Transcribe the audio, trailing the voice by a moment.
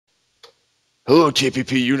Hello,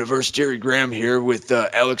 TPP Universe. Jerry Graham here with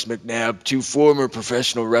Alex McNabb, two former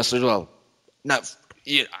professional wrestlers. Well, not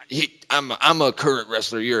I'm a current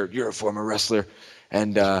wrestler. You're a former wrestler,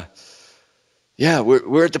 and yeah,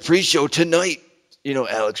 we're at the pre-show tonight. You know,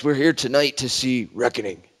 Alex, we're here tonight to see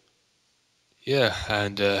Wreckoning. Yeah,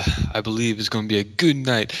 and I believe it's going to be a good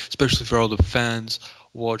night, especially for all the fans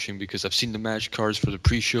watching, because I've seen the match cards for the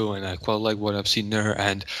pre-show and I quite like what I've seen there.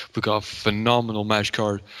 And we've got a phenomenal match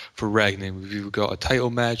card for Ragnar. We've got a title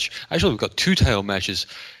match. Actually, we've got two title matches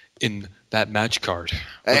in that match card.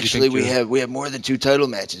 Actually, we have more than two title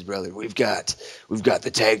matches, brother. We've got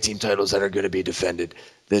the tag team titles that are going to be defended.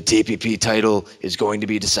 The TPP title is going to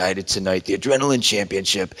be decided tonight. The Adrenaline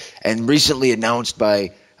Championship, and recently announced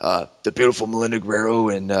by the beautiful Melinda Guerrero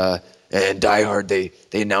and Die Hard, they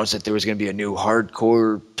announced that there was going to be a new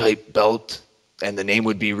hardcore type belt, and the name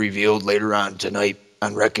would be revealed later on tonight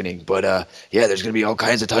on Reckoning. But yeah, there's going to be all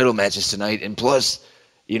kinds of title matches tonight, and plus,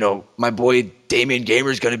 you know, my boy Damien Gamer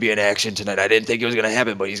is going to be in action tonight. I didn't think it was going to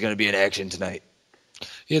happen, but he's going to be in action tonight.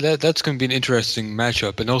 Yeah, that's going to be an interesting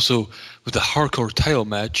matchup. And also with the hardcore title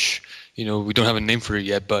match, you know, we don't have a name for it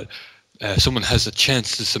yet, but someone has a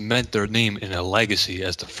chance to cement their name in a legacy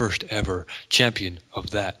as the first ever champion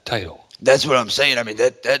of that title. That's what I'm saying. I mean,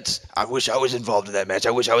 that's. I wish I was involved in that match.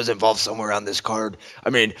 I wish I was involved somewhere on this card.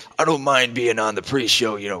 I mean, I don't mind being on the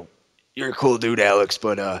pre-show. You know, you're a cool dude, Alex,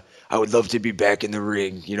 but I would love to be back in the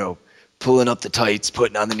ring. You know, pulling up the tights,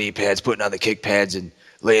 putting on the knee pads, putting on the kick pads, and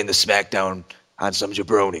laying the smackdown on some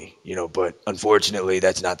jabroni. You know, but unfortunately,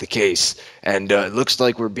 that's not the case. And it looks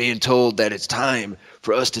like we're being told that it's time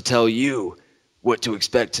for us to tell you what to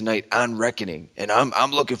expect tonight on Reckoning. And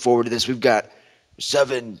I'm looking forward to this. We've got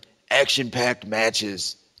 7 action-packed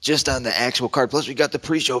matches just on the actual card. Plus, we got the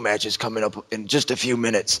pre-show matches coming up in just a few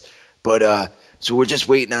minutes. But so we're just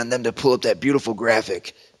waiting on them to pull up that beautiful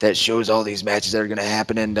graphic that shows all these matches that are going to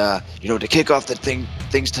happen. And you know, to kick off the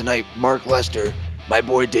things tonight, Mark Lester, my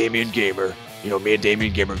boy Damien Gamer. You know, me and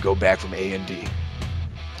Damien Gamer go back from A&D.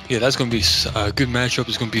 Yeah, that's going to be a good matchup.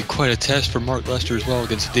 It's going to be quite a test for Mark Lester as well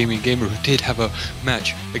against Damien Gamer, who did have a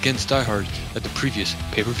match against Die Hard at the previous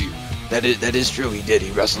pay-per-view. That is true. He did.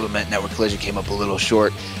 He wrestled him at Network Collision, came up a little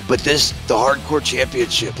short. But the Hardcore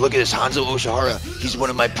Championship, look at this. Hanzo Oshihara, he's one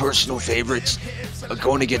of my personal favorites,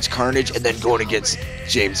 going against Carnage and then going against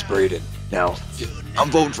James Braden. Now,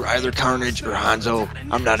 I'm voting for either Carnage or Hanzo.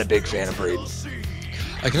 I'm not a big fan of Braden.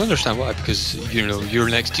 I can understand why, because, you know, you're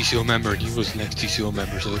an ex-TCO member and he was an ex-TCO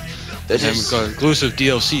member. So then we've got exclusive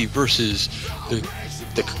DLC versus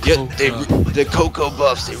the Cocoa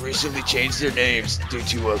Buffs. They recently changed their names due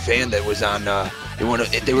to a fan that was on.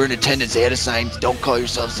 They were in attendance. They had a sign: "Don't call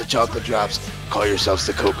yourselves the Chocolate Drops. Call yourselves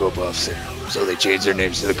the Cocoa Buffs." And so they changed their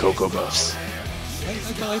names to the Cocoa Buffs.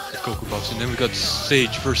 I like the Cocoa Buffs. And then we got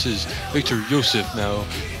Sage versus Victor Yosef. Now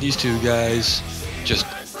these two guys just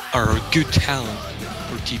are a good talent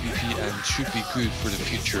for TPP and should be good for the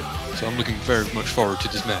future. So I'm looking very much forward to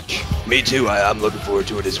this match. Me too. I'm looking forward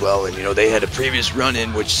to it as well. And, you know, they had a previous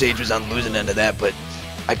run-in, which Sage was on the losing end of that, but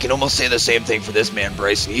I can almost say the same thing for this man,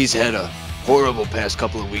 Bryson. He's had a horrible past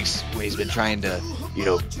couple of weeks when he's been trying to, you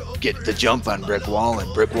know, get the jump on Brick Wall,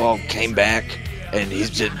 and Brick Wall came back, and he's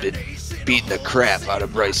just been beating the crap out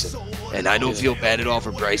of Bryson. And I don't feel bad at all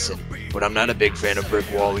for Bryson, but I'm not a big fan of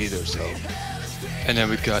Brick Wall either, so... And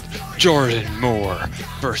then we've got Jordan Moore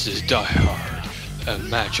versus Die Hard, a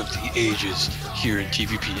match of the ages here in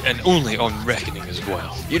TPP, and only on Reckoning as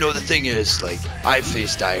well. You know, the thing is, like, I've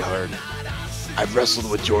faced Die Hard. I've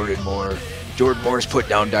wrestled with Jordan Moore. Jordan Moore's put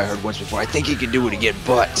down Die Hard once before. I think he can do it again,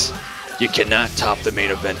 but you cannot top the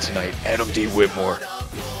main event tonight. Adam D. Whitmore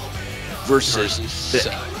versus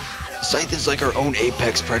Scythe is like our own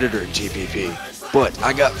apex predator in TPP. But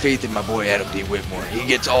I got faith in my boy Adam D. Whitmore. He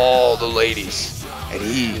gets all the ladies. And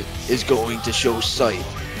he is going to show Scythe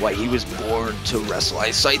why he was born to wrestle.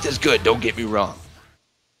 Scythe is good, don't get me wrong.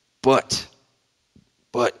 But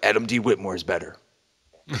Adam D. Whitmore is better.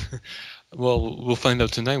 Well, we'll find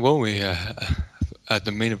out tonight, won't we, at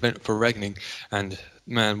the main event for Reckoning. And,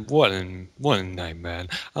 man, what a night, man.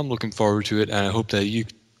 I'm looking forward to it, and I hope that you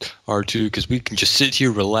are too, because we can just sit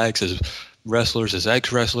here, relax as wrestlers, as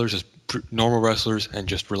ex-wrestlers, as normal wrestlers, and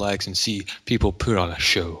just relax and see people put on a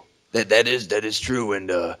show. That is true, and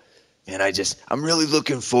I'm really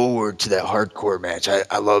looking forward to that hardcore match.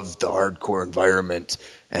 I love the hardcore environment,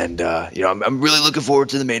 and you know, I'm really looking forward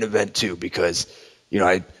to the main event too, because, you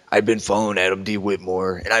know, I've been following Adam D.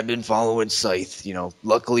 Whitmore, and I've been following Scythe. You know,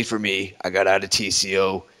 luckily for me, I got out of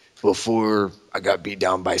TCO before I got beat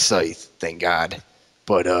down by Scythe, thank God.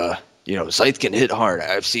 But you know, Scythe can hit hard.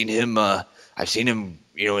 I've seen him,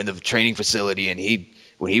 you know, in the training facility, and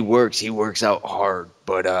when he works out hard.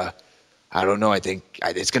 But I don't know. I think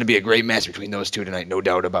it's going to be a great match between those two tonight, no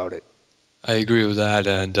doubt about it. I agree with that,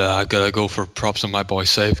 and I gotta go for props on my boy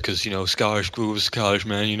Safe because Scottish Groove's Scottish,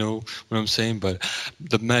 man. You know what I'm saying. But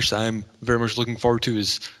the match that I'm very much looking forward to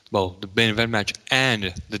is the main event match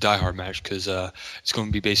and the Die Hard match because it's going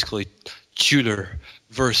to be basically Tudor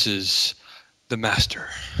versus the Master.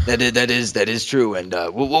 That is true, and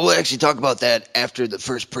we'll actually talk about that after the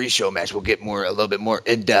first pre-show match. We'll get a little bit more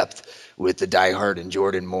in depth with the Die Hard and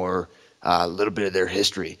Jordan Moore, a little bit of their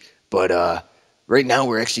history, but. Right now,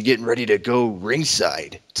 we're actually getting ready to go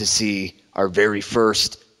ringside to see our very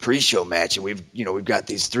first pre-show match, and we've got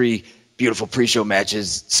these 3 beautiful pre-show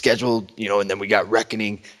matches scheduled, and then we got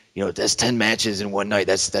Wreckoning. That's 10 matches in one night.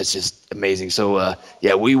 That's just amazing. So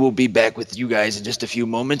we will be back with you guys in just a few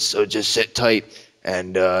moments. So just sit tight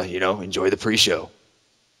and enjoy the pre-show.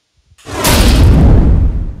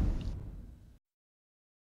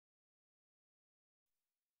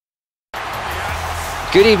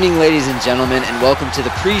 Good evening, ladies and gentlemen, and welcome to the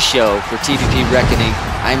pre-show for TPP Wreckoning.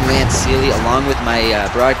 I'm Lance Seeley, along with my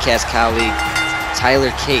broadcast colleague,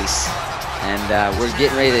 Tyler Case. And we're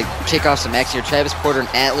getting ready to kick off some action here. Travis Porter and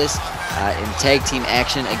Atlas in tag team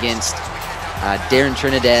action against Darren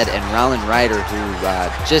Trinidad and Rollin Ryder,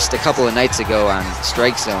 who just a couple of nights ago on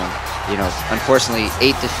Strike Zone, unfortunately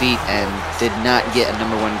ate defeat and did not get a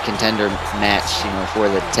 #1 contender match, for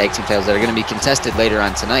the tag team titles that are going to be contested later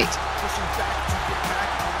on tonight.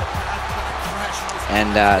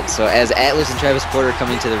 And so as Atlas and Travis Porter come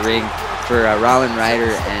into the ring for Rollin Ryder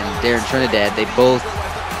and Darren Trinidad, they both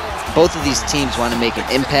of these teams want to make an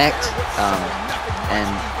impact, and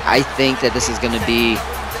I think that this is going to be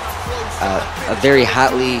a very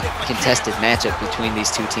hotly contested matchup between these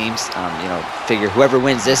two teams. Figure whoever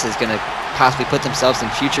wins this is going to possibly put themselves in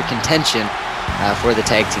future contention for the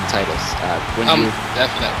tag team titles.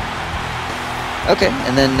 Definitely. Okay,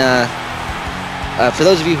 and then. For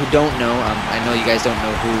those of you who don't know, I know you guys don't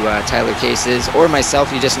know who Tyler Case is, or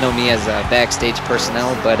myself. You just know me as backstage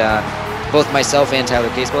personnel, but both myself and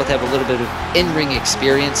Tyler Case both have a little bit of in-ring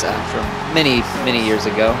experience from many, many years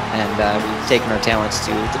ago, and we've taken our talents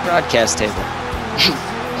to the broadcast table.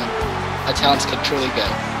 Our talents could truly go.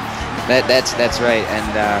 That's right,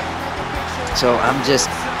 and so I'm just,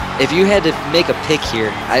 if you had to make a pick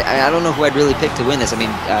here, I don't know who I'd really pick to win this. I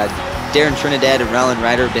mean, Darren Trinidad and Rollin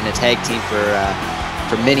Ryder have been a tag team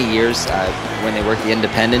for many years when they worked the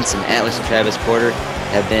Independents, and Atlas and Travis Porter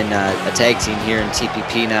have been a tag team here in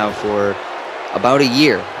TPP now for about a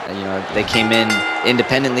year. They came in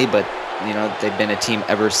independently, but they've been a team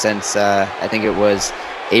ever since I think it was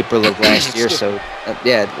April of last year. So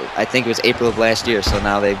I think it was April of last year. So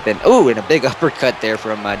now they've been and a big uppercut there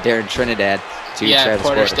from Darren Trinidad to Travis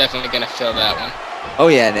Porter. Porter's definitely going to fill that one. Oh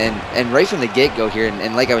yeah, and right from the get-go here,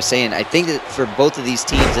 and like I was saying, I think that for both of these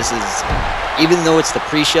teams, this is, even though it's the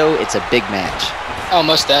pre-show, it's a big match. Oh,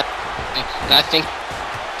 most definitely. And I think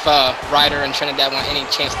if Ryder and Trinidad want any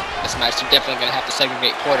chance to this match, they're definitely going to have to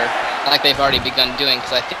segregate Porter, like they've already begun doing,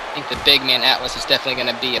 because I think the big man Atlas is definitely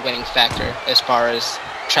going to be a winning factor as far as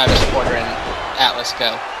Travis Porter and Atlas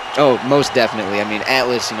go. Oh, most definitely. I mean,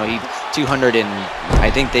 Atlas, he 200 and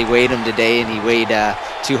I think they weighed him today, and he weighed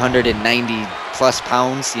 290 plus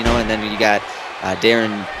pounds, and then you got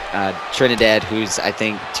Darren Trinidad, who's I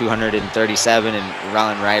think 237, and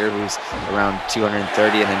Rollin Ryder, who's around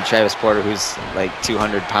 230, and then Travis Porter, who's like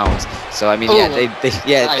 200 pounds. So I mean, nice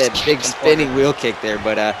that big spinning wheel kick there,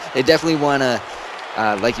 but they definitely want to,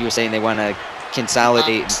 like you were saying, they want to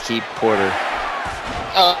consolidate and keep Porter.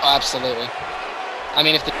 Oh, absolutely. I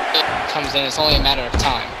mean, if the comes in, it's only a matter of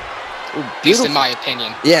time. At least in my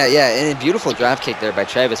opinion. Yeah, and a beautiful drop kick there by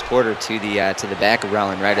Travis Porter to the back of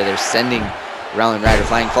Rollin Ryder. They're sending Rollin Ryder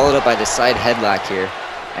flying, followed up by the side headlock here.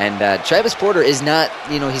 And Travis Porter is not,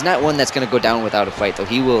 he's not one that's going to go down without a fight, though.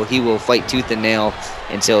 He will fight tooth and nail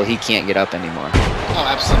until he can't get up anymore. Oh,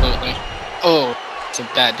 absolutely. Oh, it's a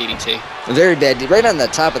bad DDT. A very bad, right on the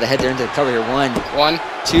top of the head there into the cover here. One,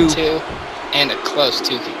 two, and a close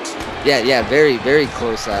 2 count. Yeah, very, very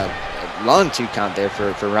close. Long 2 count there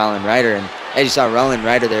for Rollin Ryder, and as you saw Rollin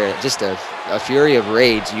Ryder there, just a fury of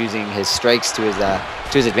rage, using his strikes to his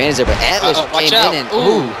advantage there. But Atlas came in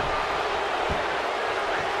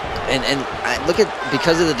and and look at,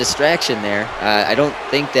 because of the distraction there, I don't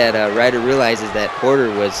think that Ryder realizes that Porter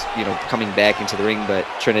was coming back into the ring, but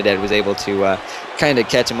Trinidad was able to kind of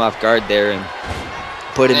catch him off guard there and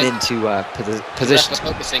put him into position. Was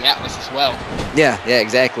focusing Atlas as well. Yeah,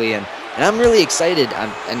 exactly. And And I'm really excited,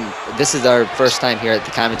 and this is our first time here at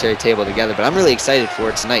the commentary table together, but I'm really excited for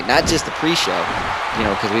it tonight. Not just the pre-show,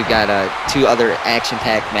 because we've got 2 other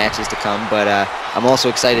action-packed matches to come, but I'm also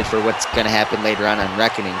excited for what's going to happen later on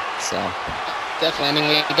Wreckoning. So. Definitely. I mean,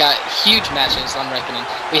 we got huge matches on Reckoning.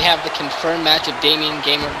 We have the confirmed match of Damian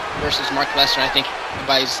Gamer versus Mark Lesnar. I think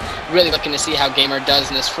everybody's really looking to see how Gamer does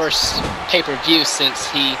in his first pay-per-view since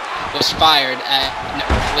he was fired at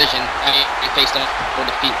Collision. He faced a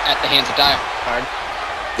defeat at the hands of Die Hard.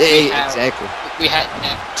 Exactly. We had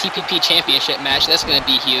a TPP championship match. That's going to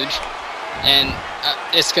be huge. And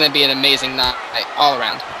it's going to be an amazing night all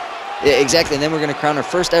around. Yeah, exactly, and then we're going to crown our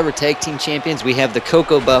first ever tag team champions. We have the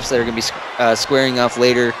Cocoa Buffs that are going to be squaring off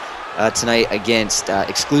later tonight against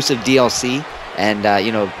Exclusive DLC. And,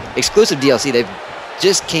 Exclusive DLC, they've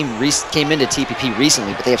just came into TPP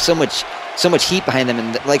recently, but they have so much heat behind them.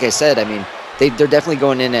 And like I said, I mean, they're definitely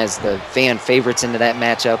going in as the fan favorites into that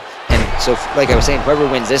matchup. And so, like I was saying, whoever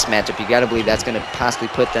wins this matchup, you got to believe that's going to possibly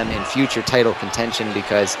put them in future title contention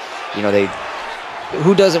because,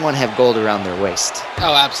 who doesn't want to have gold around their waist?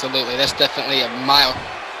 Oh, absolutely. That's definitely a mile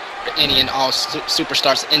for any and all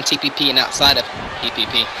superstars in TPP and outside of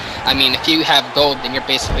TPP. I mean, if you have gold, then you're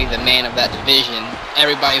basically the man of that division.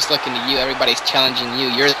 Everybody's looking to you. Everybody's challenging you.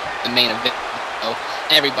 You're the main event. So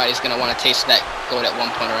everybody's going to want to taste that gold at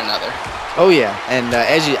one point or another. Oh yeah, and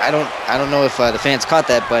I don't know if the fans caught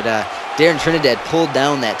that, but Darren Trinidad pulled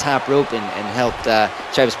down that top rope and helped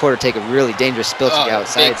Travis Porter take a really dangerous spill to the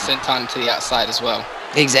outside. Big senton to the outside as well.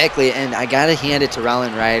 Exactly, and I gotta hand it to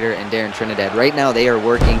Rollin Ryder and Darren Trinidad. Right now, they are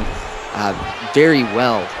working very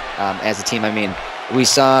well as a team. I mean, we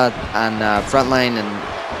saw on Frontline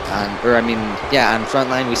on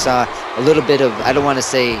Frontline we saw a little bit of, I don't want to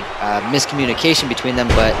say miscommunication between them,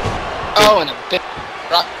 but and a big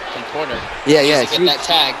drop from Porter. Yeah, huge, that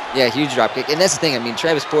tag. Yeah, huge drop kick, and that's the thing. I mean,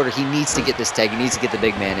 Travis Porter, he needs to get this tag. He needs to get the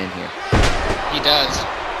big man in here. He does.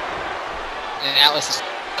 And Atlas is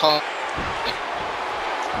calling.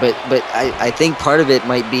 But I think part of it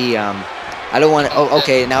might be I don't want to. Oh,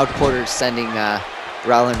 okay. Now Porter's sending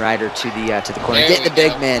Rollin Ryder to the corner. Get the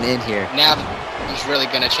big man in here. Now he's really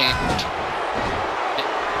gonna change.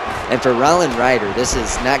 And for Rollin Ryder, this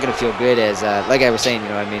is not going to feel good as, like I was saying,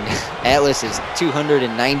 Atlas is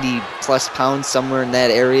 290 plus pounds, somewhere in that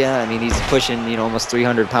area. I mean, he's pushing, almost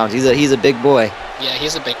 300 pounds. He's a big boy. Yeah,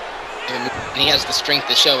 he's a big, and he has the strength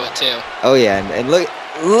to show it too. Oh yeah, and look.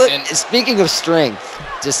 And, speaking of strength,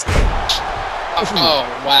 just. Oh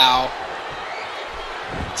wow.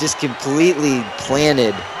 Just completely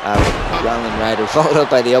planted Rollin Ryder, followed up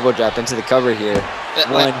by the elbow drop into the cover here.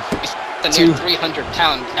 The near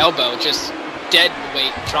 300-pound elbow, just dead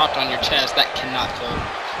weight dropped on your chest. That cannot go.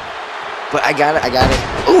 But I got it.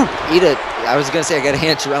 Ooh, I was gonna say I got to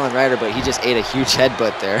hand it to Rollin Ryder, but he just ate a huge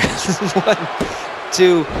headbutt there. 1,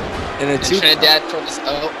 2, and a 2. Trinidad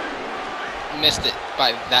missed it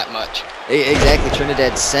by that much. Exactly.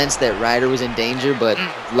 Trinidad sensed that Ryder was in danger, but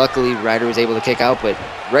luckily Ryder was able to kick out. But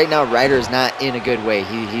right now Ryder is not in a good way.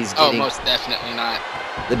 He's getting, most definitely not.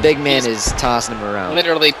 The big man is tossing him around.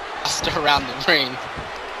 Literally tossed around the ring.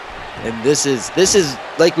 And this is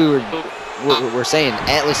like we're saying,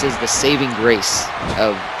 Atlas is the saving grace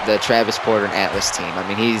of the Travis Porter and Atlas team. I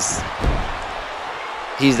mean,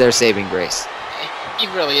 he's their saving grace. He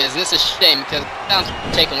really is. It's a shame because it sounds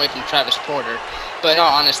taken away from Travis Porter. But in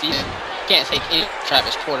all honesty, you can't take any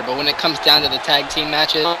Travis Porter. But when it comes down to the tag team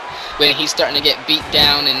matches, when he's starting to get beat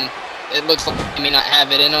down and it looks like he may not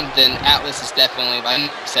have it in him, then Atlas is definitely, like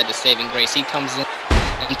I said, the saving grace. He comes in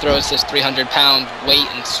and throws his 300-pound weight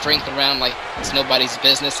and strength around like it's nobody's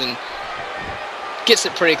business and gets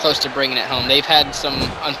it pretty close to bringing it home. They've had some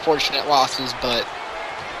unfortunate losses, but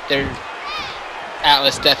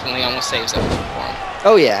Atlas definitely almost saves it for him.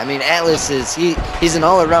 Oh yeah, I mean Atlas he's an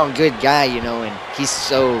all-around good guy, and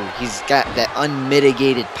he's got that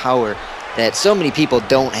unmitigated power that so many people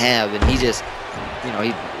don't have, and he just,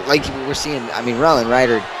 like we're seeing. I mean, Rollin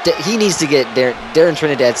Ryder, he needs to get Darren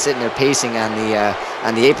Trinidad sitting there pacing on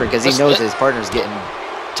the apron because he knows his partner's getting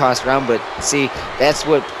tossed around. But see, that's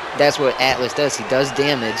what Atlas does. He does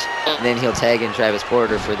damage, and then he'll tag in Travis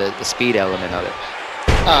Porter for the speed element of it.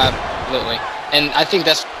 Absolutely, and I think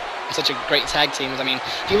that's such a great tag team. I mean,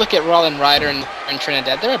 if you look at Rollin Ryder and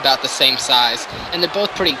Trinidad, they're about the same size, and they're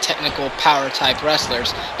both pretty technical power type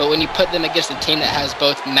wrestlers. But when you put them against a team that has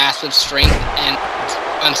both massive strength and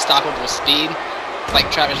unstoppable speed, like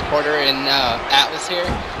Travis Porter and Atlas here,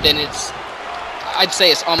 then I'd say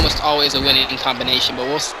it's almost always a winning combination. But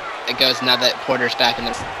we'll see how it goes now that Porter's back in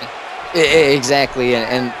the ring. Exactly,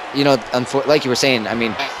 and like you were saying, I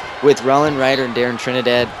mean, with Rollin Ryder and Darren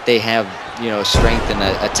Trinidad, they have strength and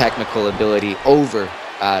a technical ability over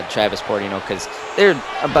Travis Porter, because they're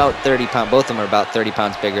about 30 pounds. Both of them are about 30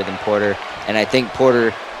 pounds bigger than Porter. And I think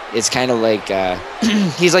Porter is kind of like,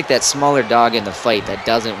 he's like that smaller dog in the fight that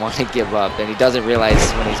doesn't want to give up. And he doesn't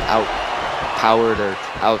realize when he's outpowered or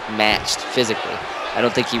outmatched physically. I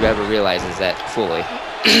don't think he ever realizes that fully.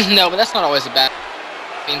 No, but that's not always a bad.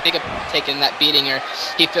 I mean, think of taking that beating, or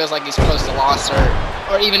he feels like he's close to loss,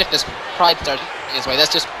 or even if his pride starts his way,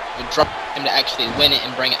 that's just would drop him to actually win it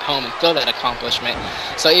and bring it home and feel that accomplishment.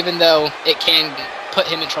 So even though it can put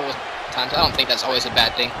him in trouble sometimes, I don't think that's always a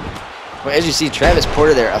bad thing. Well, as you see, Travis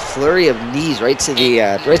Porter there, a flurry of knees right to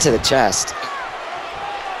the chest.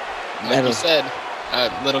 Like you said,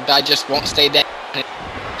 little guy just won't stay down.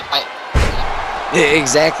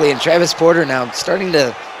 Exactly, and Travis Porter now starting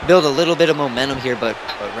to build a little bit of momentum here, but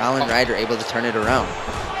Rollin Ryder able to turn it around.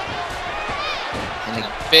 And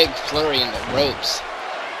a big flurry in the ropes.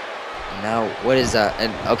 Now, what is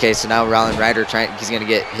okay, so now Rollin Ryder he's going to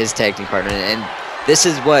get his tag team partner, and this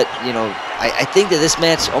is what, I think that this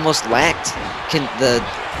match almost lacked the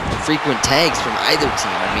frequent tags from either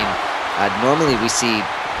team. I mean, normally we see,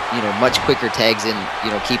 much quicker tags in,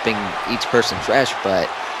 keeping each person fresh, but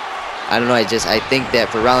I don't know, I think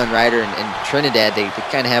that for Rollin Ryder and Trinidad, they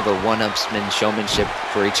kind of have a one-upsman showmanship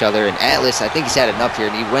for each other, and Atlas, I think he's had enough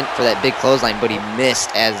here, and he went for that big clothesline, but he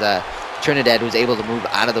missed as Trinidad was able to move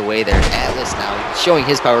out of the way there. Atlas now showing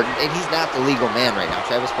his power, and he's not the legal man right now.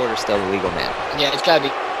 Travis Porter's still the legal man. Yeah, it's got to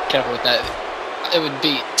be careful with that. It would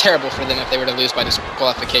be terrible for them if they were to lose by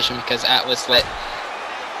disqualification, because Atlas let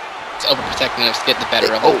overprotecting us get the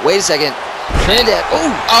better of it. Oh, wait a second. Trinidad.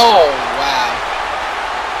 Oh, wow.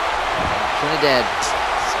 Trinidad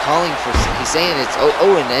calling for, he's saying it's,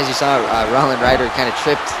 and as you saw, Rollin Ryder kind of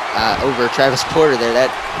tripped over Travis Porter there. That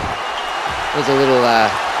was a little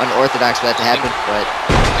unorthodox for that to happen, but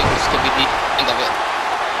I think this could be the end of it.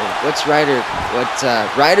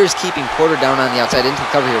 Ryder's keeping Porter down on the outside into the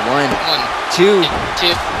cover here. One, two,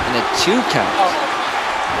 and a 2 count. Oh,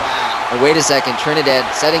 wow. And wait a second, Trinidad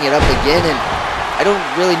setting it up again, and I don't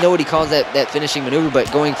really know what he calls that finishing maneuver, but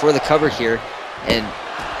going for the cover here, and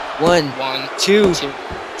one, two,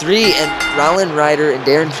 three, and Rollin Ryder and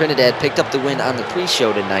Darren Trinidad picked up the win on the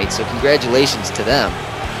pre-show tonight, so congratulations to them.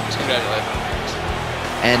 Congratulations.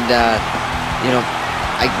 And,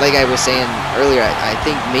 like I was saying earlier, I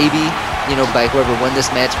think maybe, by whoever won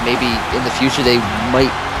this match, maybe in the future they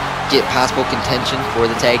might get possible contention for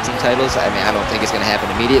the tag team titles. I mean, I don't think it's going to happen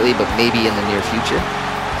immediately, but maybe in the near future.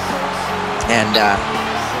 And,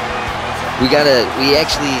 we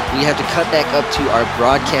have to cut back up to our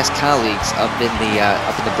broadcast colleagues up in the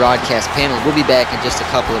broadcast panel. We'll be back in just a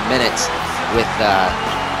couple of minutes with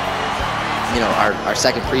our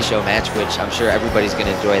second pre-show match, which I'm sure everybody's going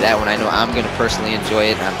to enjoy that one. I know I'm going to personally enjoy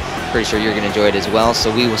it, and I'm pretty sure you're going to enjoy it as well.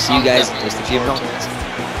 So we will see you guys in just a few moments.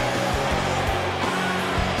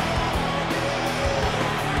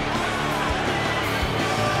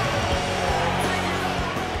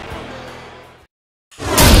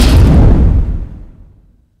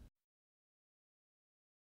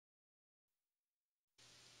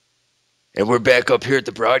 And we're back up here at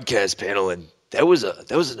the broadcast panel, and that was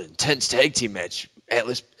an intense tag team match.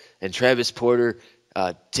 Atlas and Travis Porter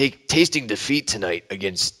tasting defeat tonight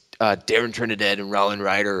against Darren Trinidad and Rollin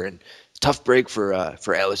Ryder, and tough break for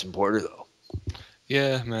Atlas and Porter though.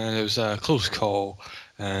 Yeah, man, it was a close call,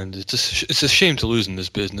 and it's a shame to lose in this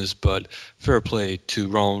business, but fair play to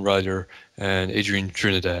Rollin Ryder and Adrian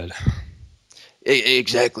Trinidad.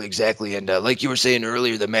 Exactly, and like you were saying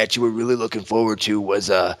earlier, the match you were really looking forward to was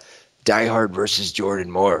Die Hard versus Jordan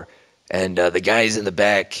Moore. And the guys in the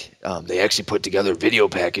back, they actually put together a video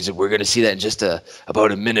package, and we're going to see that in just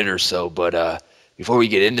about a minute or so. But before we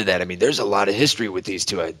get into that, I mean, there's a lot of history with these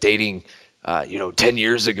two, dating, 10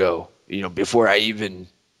 years ago, before I even,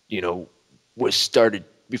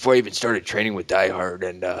 before I even started training with Die Hard.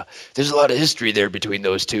 And there's a lot of history there between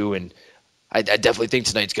those two, and I definitely think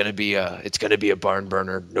tonight's going to be a barn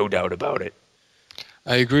burner, no doubt about it.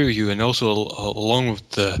 I agree with you, and also along with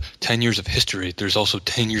the 10 years of history, there's also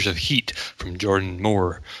 10 years of heat from Jordan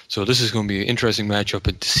Moore. So this is going to be an interesting matchup,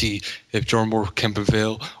 and to see if Jordan Moore can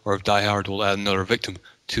prevail or if Die Hard will add another victim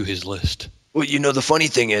to his list. Well, the funny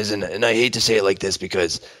thing is, and I hate to say it like this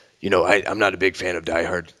because, I'm not a big fan of Die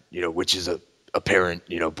Hard, which is apparent,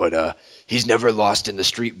 but he's never lost in the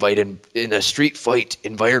street fight in a street fight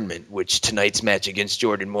environment, which tonight's match against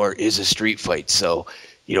Jordan Moore is a street fight. So,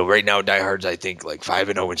 right now Die Hard's, I think, like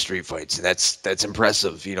 5-0 in street fights, and that's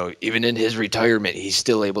impressive. Even in his retirement, he's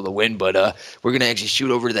still able to win. But we're gonna actually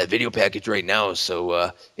shoot over to that video package right now,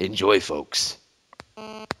 so enjoy, folks.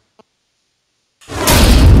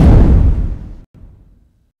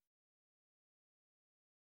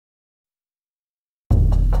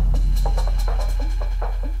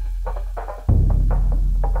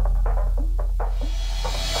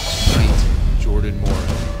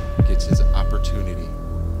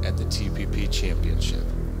 TPP Championship.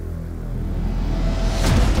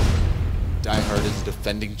 Die Hard is the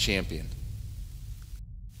defending champion.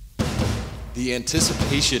 The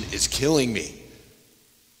anticipation is killing me.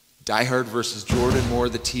 Die Hard versus Jordan Moore,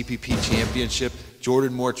 the TPP Championship.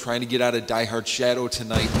 Jordan Moore trying to get out of Die Hard's shadow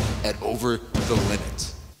tonight at Over the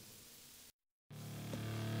Limit.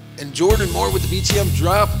 And Jordan Moore with the BTM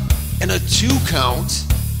drop and a 2 count.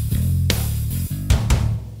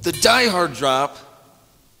 The Die Hard drop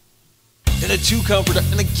and a 2 count for,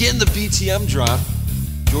 and again the BTM drop.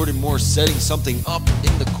 Jordan Moore setting something up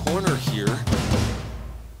in the corner here.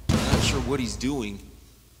 Not sure what he's doing.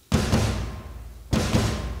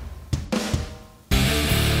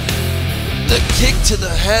 The kick to the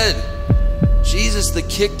head. Jesus, the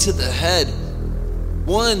kick to the head.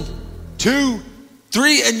 1, 2,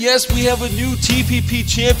 3, and yes, we have a new TPP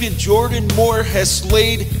champion. Jordan Moore has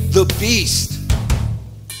slayed the beast.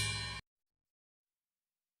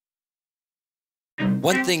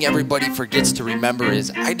 One thing everybody forgets to remember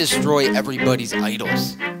is I destroy everybody's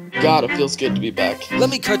idols. God, it feels good to be back. Let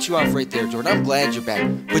me cut you off right there, Jordan. I'm glad you're back,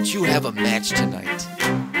 but you have a match tonight.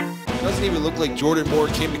 It doesn't even look like Jordan Moore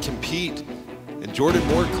came to compete. And Jordan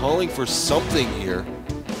Moore calling for something here.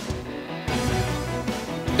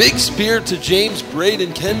 Big spear to James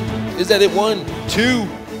Braden. Is that it? 1, 2,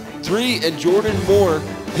 3, and Jordan Moore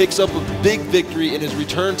picks up a big victory in his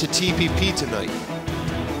return to TPP tonight.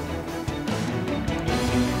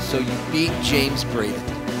 So you beat James Braden.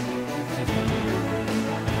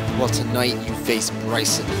 Well, tonight you face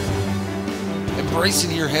Bryson. And Bryson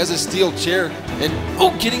here has a steel chair and,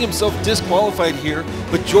 getting himself disqualified here,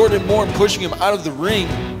 but Jordan Moore pushing him out of the ring.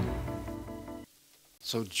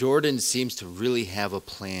 So Jordan seems to really have a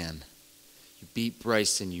plan. You beat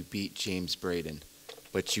Bryson, you beat James Braden,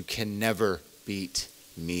 but you can never beat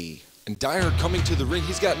me. And Die Hard coming to the ring,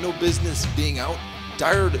 he's got no business being out.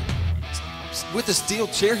 Die Hard with a steel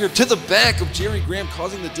chair here to the back of Jerry Graham,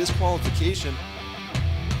 causing the disqualification.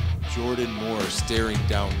 Jordan Moore staring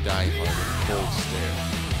down Die Hard with a cold stare.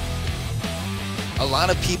 A lot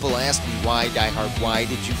of people ask me, why Die Hard? Why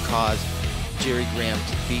did you cause Jerry Graham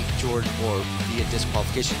to beat Jordan Moore via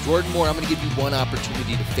disqualification? Jordan Moore, I'm going to give you one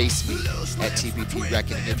opportunity to face me at TPP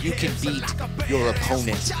Wreckoning. If you can beat your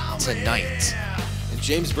opponent tonight. And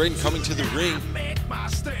James Braden coming to the ring.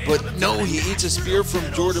 But no, he eats a spear from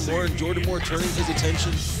Jordan Moore, and Jordan Moore turning his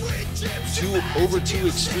attention over to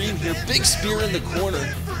Extreme here. Big spear in the corner.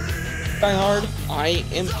 Die Hard, I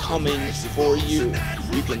am coming for you.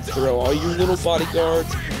 You can throw all your little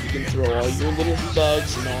bodyguards, you can throw all your little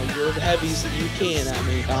thugs and all your heavies that you can at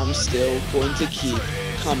me. I'm still going to keep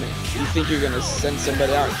coming. You think you're going to send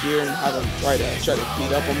somebody out here and have them try to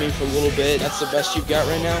beat up on me for a little bit? That's the best you've got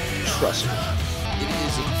right now? Trust me. It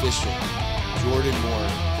is official. Jordan Moore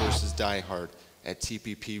versus Die Hard at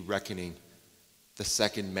TPP Wreckoning. The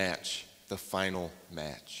second match, the final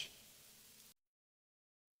match.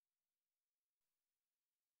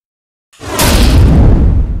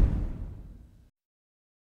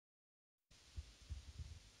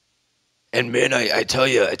 And man, I tell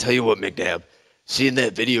you what, McNabb, seeing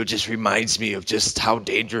that video just reminds me of just how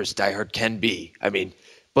dangerous Die Hard can be. I mean,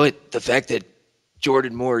 but the fact that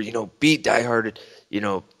Jordan Moore, beat Die Hard,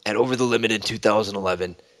 at Over the Limit in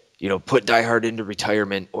 2011, put Die Hard into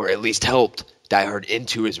retirement, or at least helped Die Hard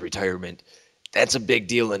into his retirement. That's a big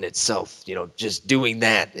deal in itself. Just doing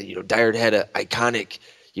that. Die Hard had an iconic,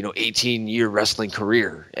 18-year wrestling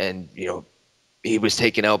career, and he was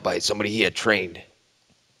taken out by somebody he had trained.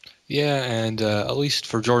 Yeah, and at least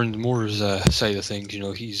for Jordan Moore's side of things,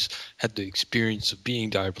 he's had the experience of being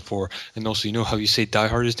Die Hard before, and also, how you say Die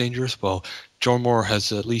Hard is dangerous? Well, Jordan Moore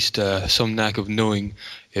has at least some knack of knowing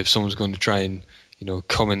if someone's going to try and,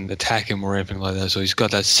 come and attack him or anything like that. So he's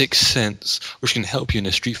got that sixth sense, which can help you in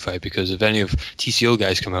a street fight, because if any of TCO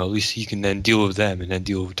guys come out, at least he can then deal with them and then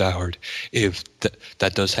deal with Die Hard if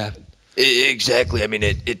that does happen. Exactly. I mean,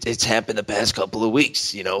 it's happened the past couple of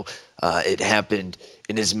weeks. It happened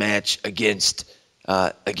in his match against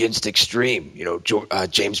Extreme.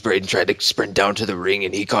 James Braden tried to sprint down to the ring,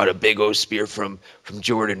 and he caught a big O spear from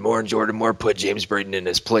Jordan Moore, and Jordan Moore put James Braden in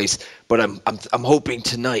his place. But I'm hoping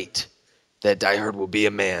tonight that Die Hard will be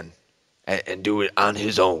a man and do it on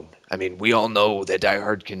his own. I mean, we all know that Die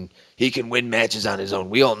Hard can win matches on his own.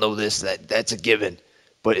 We all know this. That's a given.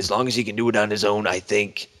 But as long as he can do it on his own, I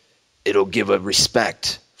think it'll give a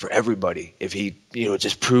respect for everybody if he,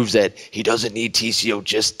 just proves that he doesn't need TCO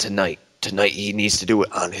just tonight. Tonight he needs to do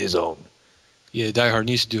it on his own. Yeah, Die Hard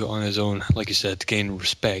needs to do it on his own, like you said, to gain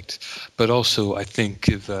respect. But also, I think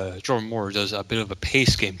if Jordan Moore does a bit of a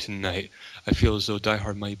pace game tonight, I feel as though Die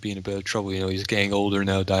Hard might be in a bit of trouble. He's getting older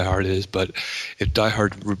now, Die Hard is, but if Die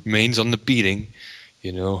Hard remains on the beating,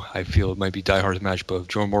 I feel it might be Die Hard's match. But if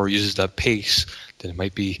Jordan Moore uses that pace, then it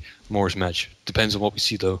might be Moore's match. Depends on what we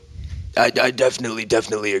see, though. I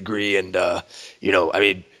definitely agree, and I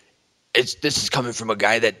mean, this is coming from a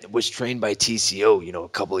guy that was trained by TCO, a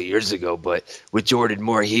couple of years ago. But with Jordan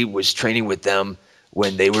Moore, he was training with them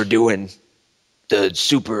when they were doing the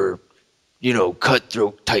super,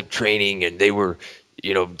 cutthroat type training, and they were,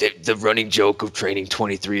 the running joke of training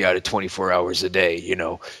 23 out of 24 hours a day,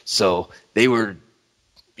 So they were,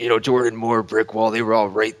 Jordan Moore, Brick Wall, they were all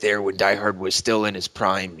right there when Die Hard was still in his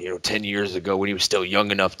prime, 10 years ago when he was still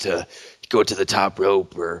young enough to go to the top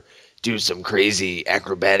rope or do some crazy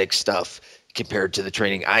acrobatic stuff compared to the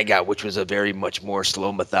training I got, which was a very much more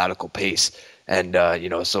slow, methodical pace. And,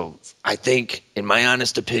 so I think, in my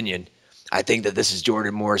honest opinion, I think that this is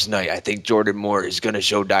Jordan Moore's night. I think Jordan Moore is going to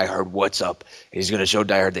show Die Hard what's up. And he's going to show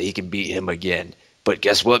Die Hard that he can beat him again. But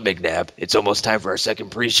guess what, McNabb? It's almost time for our second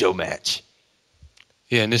pre-show match.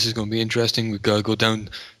 Yeah, and this is going to be interesting. We've got to go down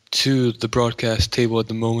to the broadcast table at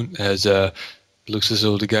the moment as looks as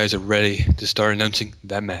though the guys are ready to start announcing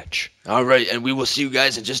that match. All right, and we will see you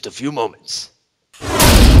guys in just a few moments.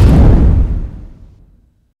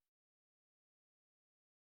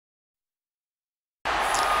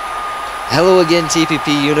 Hello again,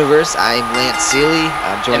 TPP Universe. I'm Lance Seeley.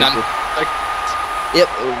 I'm joined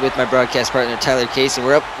with my broadcast partner Tyler Casey.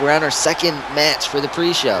 We're on our second match for the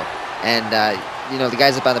pre-show, and the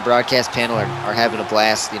guys up on the broadcast panel are having a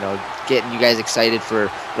blast. Getting you guys excited for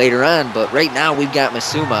later on. But right now we've got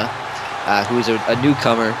Misuma, who's a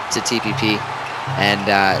newcomer to TPP, and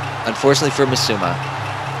unfortunately for Misuma,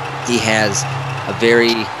 he has a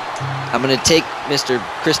very I'm going to take Mr.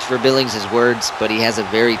 Christopher Billings' words, but he has a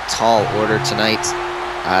very tall order tonight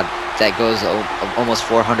that goes almost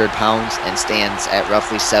 400 pounds and stands at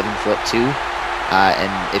roughly 7'2".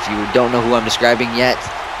 And if you don't know who I'm describing yet,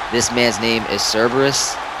 this man's name is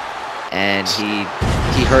Cerberus, and he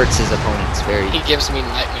hurts his opponents very. He gives me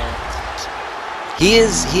nightmares.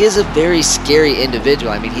 He is a very scary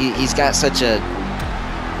individual. I mean, he's got such a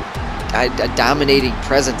dominating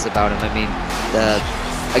presence about him. I mean,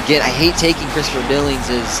 Again, I hate taking Christopher Billings'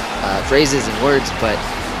 phrases and words, but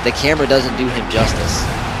the camera doesn't do him justice.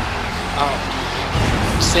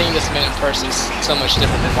 Seeing this man in person is so much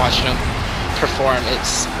different than watching him perform. It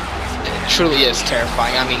truly is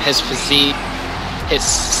terrifying. I mean, his physique, his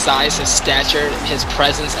size, his stature, his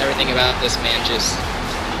presence, everything about this man just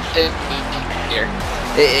here.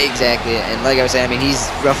 Exactly, and like I was saying, I mean, he's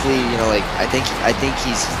roughly, I think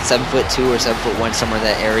he's 7'2" or 7'1", somewhere in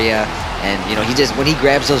that area. And he just, when he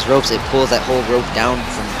grabs those ropes, it pulls that whole rope down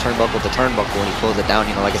from turnbuckle to turnbuckle. When he pulls it down,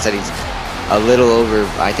 like I said, he's a little over.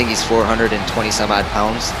 I think he's 420 some odd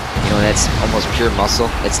pounds. And that's almost pure muscle.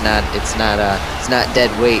 It's not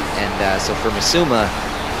dead weight. And so for Misuma,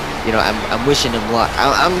 I'm wishing him luck.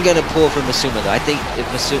 I'm gonna pull for Misuma though. I think if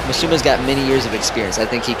Masuma's got many years of experience, I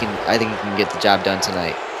think he can get the job done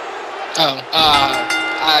tonight.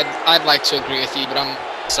 I'd like to agree with you, but I'm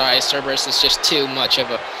sorry, Cerberus is just too much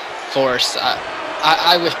of a force.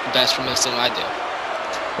 I wish the best for Misuma. I do.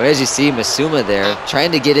 Well, as you see, Misuma there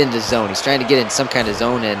trying to get into zone. He's trying to get in some kind of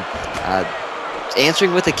zone and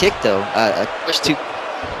answering with a kick though.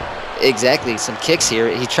 Exactly, some kicks here.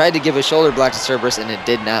 He tried to give a shoulder block to Cerberus, and it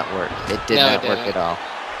did not work. It did not work at all.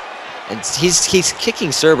 And he's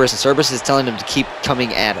kicking Cerberus, and Cerberus is telling him to keep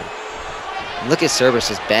coming at him. And look at Cerberus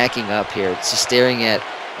just backing up here. It's just staring at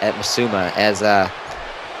Misuma as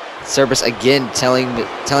Cerberus again telling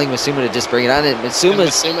Misuma to just bring it on. And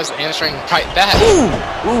Masuma's answering right back.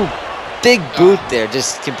 Ooh, big boot there,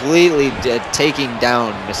 just completely taking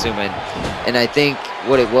down Misuma. And I think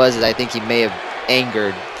what it was is I think he may have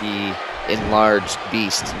angered the enlarged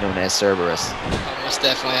beast known as Cerberus. Most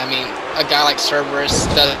definitely. I mean, a guy like Cerberus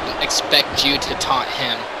doesn't expect you to taunt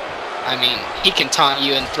him. I mean, he can taunt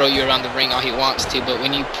you and throw you around the ring all he wants to, but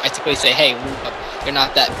when you basically say, hey, you're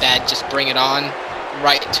not that bad, just bring it on,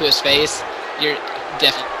 right to his face, you're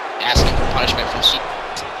definitely asking for punishment from Sheep.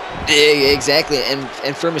 Exactly,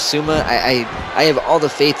 and for Misuma, I have all the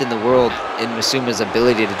faith in the world in Masuma's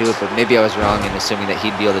ability to do it, but maybe I was wrong in assuming that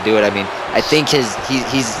he'd be able to do it. I mean, I think he's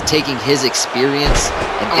taking his experience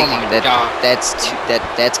and thinking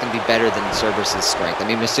that's going to be better than Cerberus' strength. I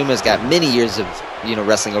mean, Masuma's got many years of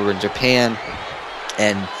wrestling over in Japan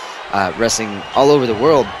and wrestling all over the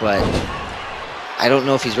world, but I don't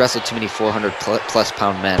know if he's wrestled too many 400 plus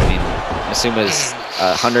pound men. I mean, Masuma's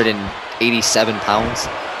 187 pounds.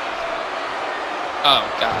 Oh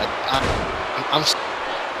God, I'm just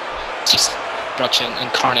destruction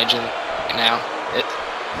and carnage right now.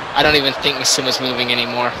 I don't even think Masuma's moving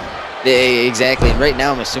anymore. Exactly, and right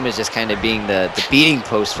now Masuma's just kind of being the beating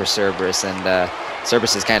post for Cerberus, and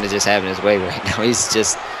Cerberus is kind of just having his way right now. He's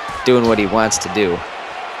just doing what he wants to do.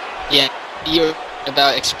 Yeah, you're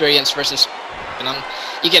about experience versus,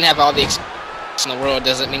 you can have all the experience in the world.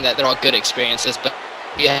 Doesn't mean that they're all good experiences, but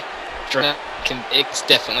yeah, it's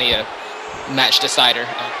definitely a match decider.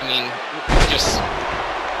 I mean,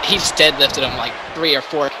 he's deadlifted him like 3 or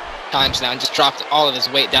 4 times now and just dropped all of his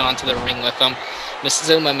weight down onto the ring with him.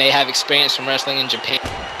 Masuma may have experience from wrestling in Japan,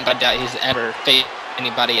 but I doubt he's ever faced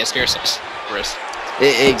anybody as fierce as Cerberus.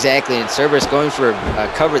 Exactly, and Cerberus going for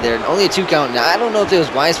a cover there, and only a 2 count. Now, I don't know if it was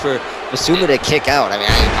wise for Masuma to kick out. I mean,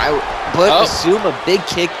 Masuma, big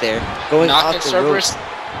kick there, going off the ropes.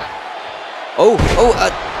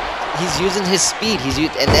 He's using his speed.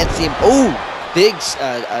 And that's the big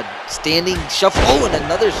standing shuffle. Oh, and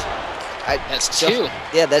another. That's 2.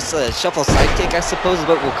 Yeah, that's a shuffle sidekick, I suppose is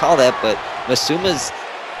what we'll call that. But Masuma's,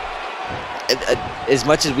 as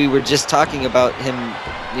much as we were just talking about him,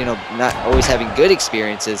 not always having good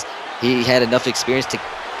experiences, he had enough experience to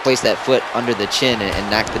place that foot under the chin and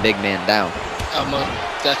knock the big man down. Most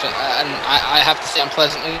definitely. And I have to say I'm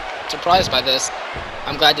pleasantly surprised by this.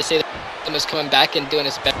 I'm glad to see that him is coming back and doing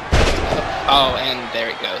his best. Oh, and there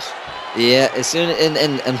it goes. Yeah,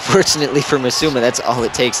 and unfortunately for Masuma, that's all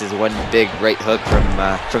it takes is one big right hook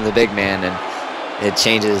from the big man, and it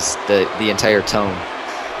changes the entire tone.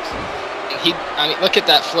 Look at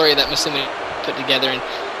that flurry that Masuma put together and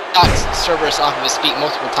knocks Cerberus off of his feet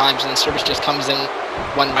multiple times, and then Cerberus just comes in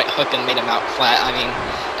one right hook and made him out flat. I mean,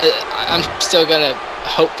 I'm still gonna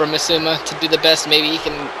hope for Masuma to do the best. Maybe he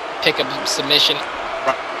can pick up a submission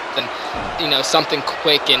and something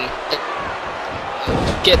quick and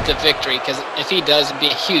get the victory, because if he does, it'd be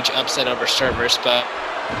a huge upset over Cerberus. But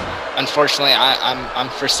unfortunately, I'm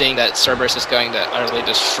foreseeing that Cerberus is going to utterly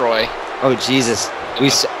destroy. Oh Jesus, we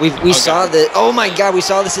saw that. Oh my God, we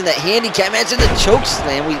saw this in that handicap match in the choke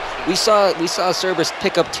slam. We saw Cerberus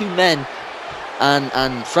pick up 2 men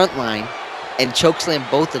on front line and choke slam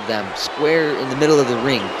both of them square in the middle of the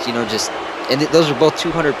ring. And those are both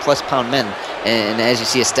 200+ pound men. And as you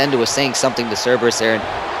see, Estenda was saying something to Cerberus there,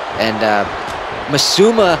 and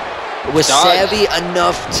Masuma was savvy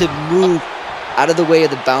enough to move out of the way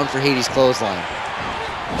of the Bound for Hades clothesline.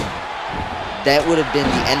 That would have been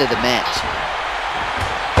the end of the match.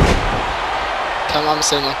 Come on,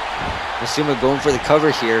 Masuma. Masuma going for the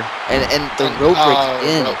cover here, and the rope break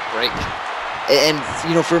in. Rope break. And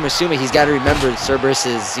for Masuma, he's got to remember Cerberus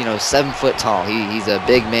is 7 foot tall. He's a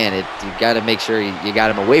big man. You got to make sure you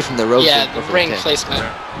got him away from the ropes. Yeah, the ring placement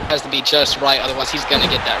has to be just right, otherwise he's gonna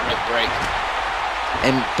get that rope break.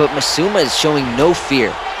 But Masuma is showing no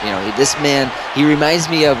fear. This man, he reminds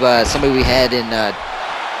me of somebody we had in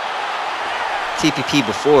TPP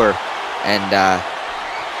before, and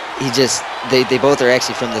they both are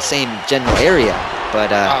actually from the same general area.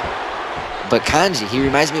 But Kanji, he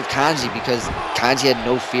reminds me of Kanji, because Kanji had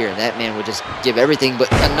no fear, and that man would just give everything.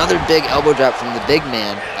 But another big elbow drop from the big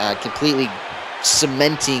man, completely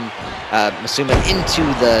cementing Masuma into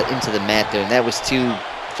the mat there, and that was 2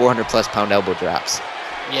 400+ pound elbow drops.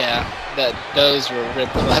 Yeah, those were rib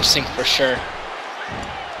collapsing for sure.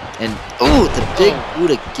 And the big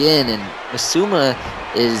boot again, and Masuma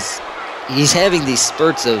he's having these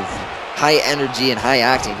spurts of high energy and high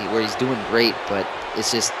octane where he's doing great, but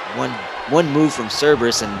it's just one move from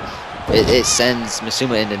Cerberus and it sends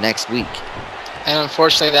Masuma into next week. And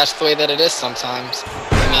unfortunately, that's the way that it is sometimes.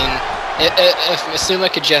 I mean, if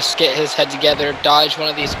Masuma could just get his head together, dodge one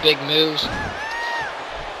of these big moves,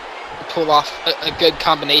 pull off a good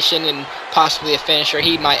combination and possibly a finisher,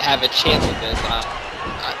 he might have a chance at this.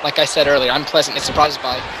 Like I said earlier, I'm pleasantly surprised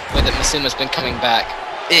by the way that Masuma's been coming back.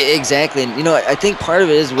 Exactly, and I think part of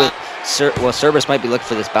it is with Cerberus might be looking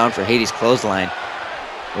for this Bound for Hades clothesline.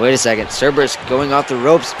 Wait a second, Cerberus going off the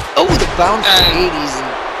ropes. Oh, the Bound for Hades,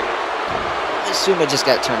 and Masuma just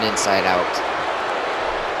got turned inside out.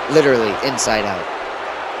 Literally inside out.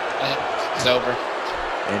 It's over.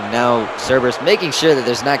 And now Cerberus making sure that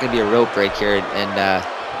there's not going to be a rope break here, and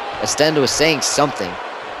Estenda was saying something.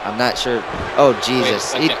 I'm not sure. Oh,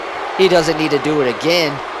 Jesus. He doesn't need to do it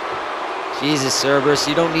again. Jesus, Cerberus,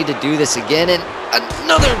 you don't need to do this again. And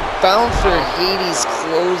another Bound for Hades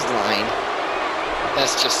clothesline.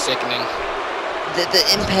 That's just sickening. The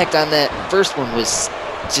impact on that first one was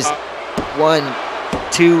just 1,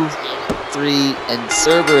 2, 3, and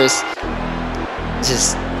Cerberus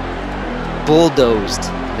just bulldozed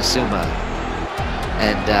Masuma.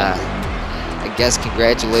 And I guess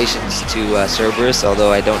congratulations to Cerberus,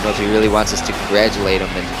 although I don't know if he really wants us to congratulate him,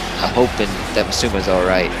 and I'm hoping that Masuma's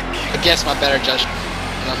alright. Against my better judgment,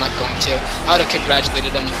 and I'm not going to. I would have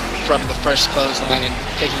congratulated him from the first clothesline and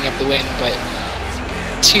picking up the win, but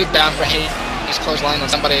too bound for Hayes' clothesline on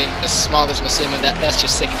somebody as small as Masuma, that's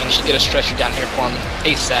just sickening. You should get a stretcher down here for him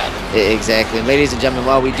ASAP. Exactly. And ladies and gentlemen,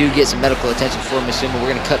 while we do get some medical attention for Masuma,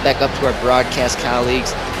 we're going to cut back up to our broadcast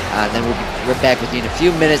colleagues. And then we'll be right back with you in a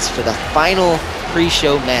few minutes for the final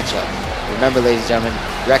pre-show matchup. Remember, ladies and gentlemen,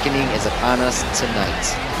 Wreckoning is upon us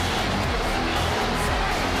tonight.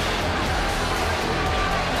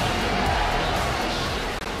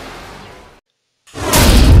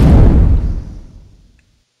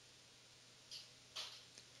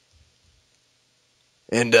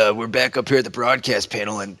 And we're back up here at the broadcast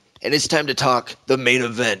panel, and it's time to talk the main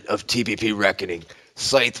event of TPP Wreckoning.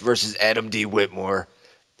 Scythe versus Adam D. Whitmore.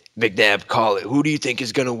 McNabb, call it. Who do you think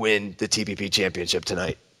is going to win the TPP championship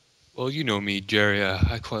tonight? Well, you know me, Jerry.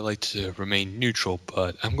 I quite like to remain neutral,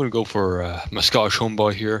 but I'm going to go for my Scottish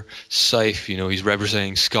homeboy here, Scythe. You know, he's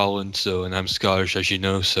representing Scotland, and I'm Scottish, as you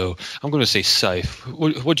know, so I'm going to say Scythe.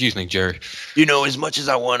 What do you think, Jerry? You know, as much as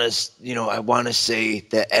I want to say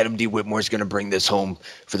that Adam D. Whitmore is going to bring this home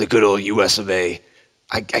for the good old US of A,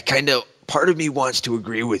 I kind of, part of me wants to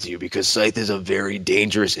agree with you because Scythe is a very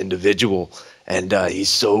dangerous individual, and he's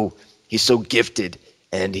so gifted.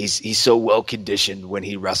 And he's so well conditioned when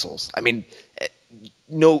he wrestles. I mean,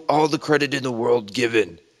 all the credit in the world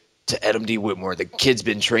given to Adam D. Whitmore. The kid's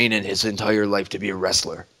been training his entire life to be a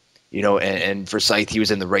wrestler, you know. And for Scythe, he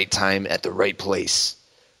was in the right time at the right place.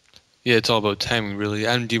 Yeah, it's all about timing, really.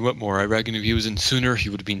 Adam D. Whitmore, I reckon if he was in sooner, he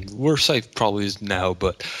would have been where Scythe probably is now.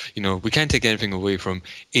 But you know, we can't take anything away from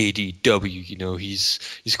ADW. You know, he's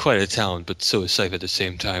quite a talent, but so is Scythe at the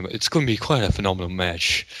same time. It's going to be quite a phenomenal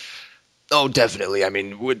match. Oh, definitely. I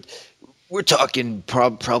mean, we're talking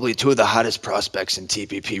probably two of the hottest prospects in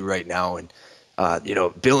TPP right now. And,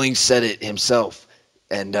 Billings said it himself.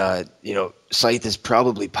 And, Scythe is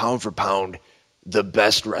probably pound for pound the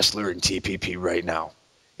best wrestler in TPP right now.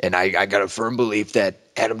 And I got a firm belief that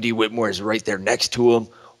Adam D. Whitmore is right there next to him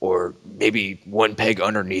or maybe one peg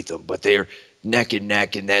underneath him. But they're neck and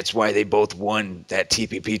neck, and that's why they both won that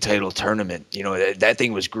TPP title tournament. You know, that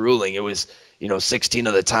thing was grueling. It was, 16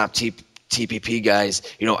 of the top TPP guys.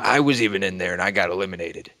 You know, I was even in there and I got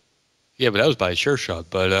eliminated. Yeah, but that was by a sure shot.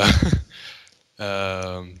 But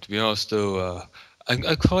to be honest, though,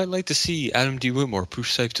 I quite like to see Adam D. Whitmore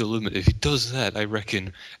push Scythe to the limit. If he does that, I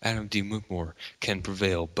reckon Adam D. Whitmore can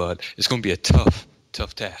prevail. But it's going to be a tough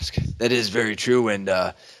task. That is very true. And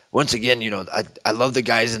once again, I love the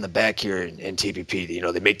guys in the back here in TPP. You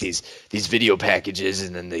know, they make these video packages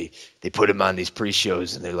and then they put them on these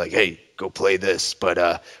pre-shows and they're like, hey, go play this. But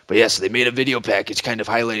yeah, so they made a video package kind of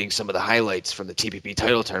highlighting some of the highlights from the TPP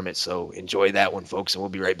title tournament. So enjoy that one, folks, and we'll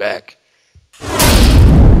be right back.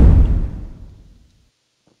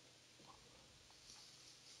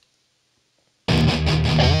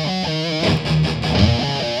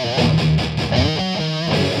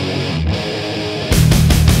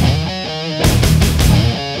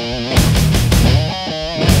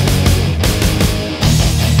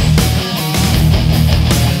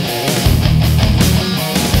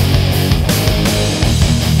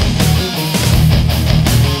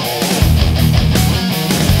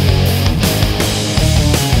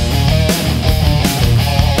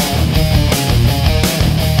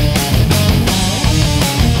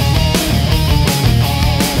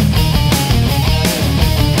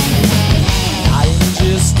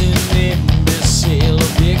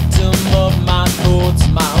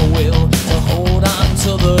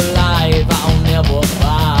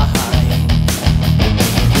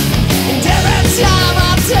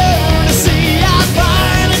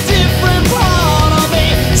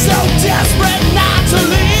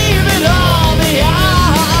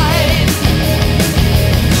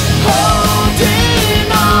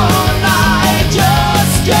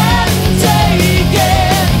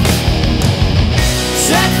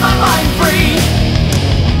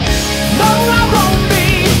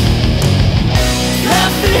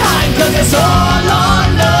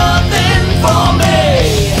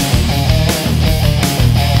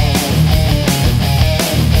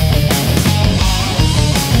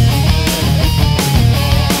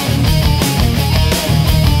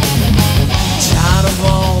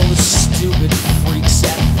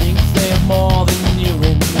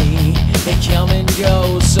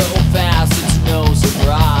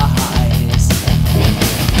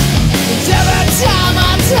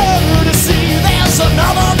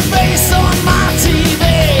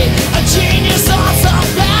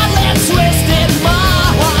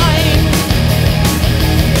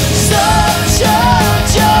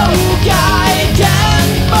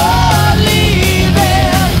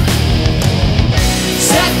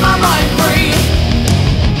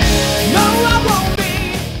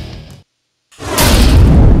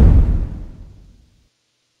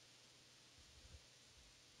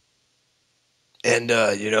 And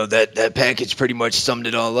that package pretty much summed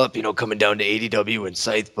it all up. Coming down to ADW and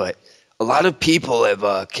Scythe, but a lot of people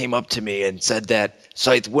have came up to me and said that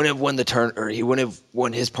Scythe wouldn't have won the turn, or he wouldn't have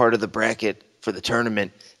won his part of the bracket for the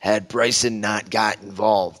tournament had Bryson not got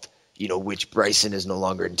involved. Which Bryson is no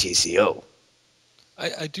longer in TCO.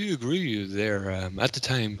 I do agree with you there. At the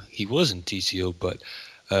time, he was in TCO, but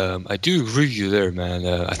I do agree with you there, man.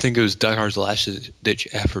 I think it was Die Hard's last-ditch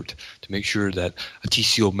effort to make sure that a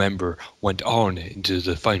TCO member went on into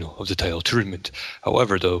the final of the title tournament.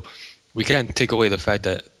 However, though, we can't take away the fact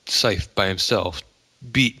that Scythe by himself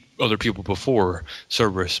beat other people before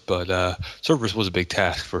Cerberus, but Cerberus was a big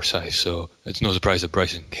task for Scythe, so it's no surprise that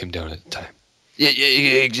Bryson came down at the time. Yeah,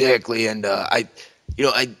 exactly. And I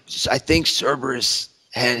think Cerberus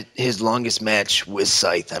had his longest match with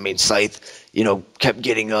Scythe. I mean, Scythe, kept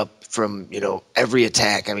getting up from, every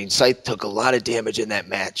attack. I mean, Scythe took a lot of damage in that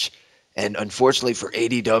match. And unfortunately for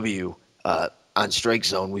ADW on Strike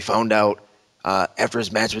Zone, we found out after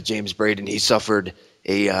his match with James Braden, he suffered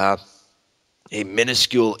a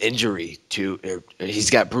minuscule injury he's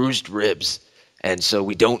got bruised ribs. And so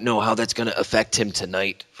we don't know how that's going to affect him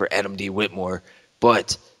tonight for Adam D. Whitmore.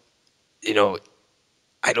 But,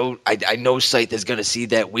 I know Scythe is going to see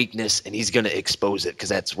that weakness and he's going to expose it because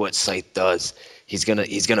that's what Scythe does. He's going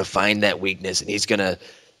to find that weakness and he's going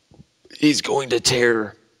to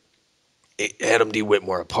tear Adam D.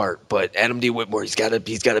 Whitmore apart. But Adam D. Whitmore, he's got to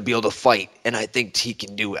be able to fight, and I think he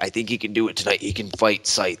can do it. I think he can do it tonight. He can fight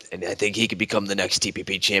Scythe, and I think he could become the next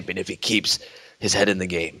TPP champion if he keeps his head in the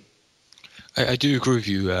game. I do agree with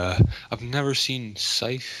you. I've never seen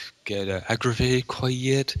Scythe get aggravated quite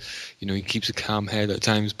yet. He keeps a calm head at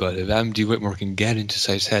times, but if Adam D. Whitmore can get into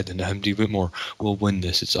Scythe's head, then Adam D. Whitmore will win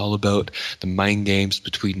this. It's all about the mind games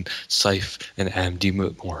between Scythe and Adam D.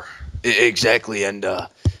 Whitmore. Exactly, and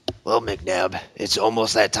well, McNabb, it's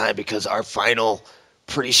almost that time because our final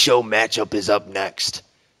pre-show matchup is up next,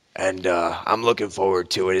 and I'm looking forward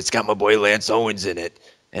to it. It's got my boy Lance Owens in it.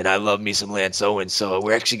 And I love me some Lance Owens, so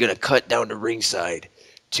we're actually going to cut down to ringside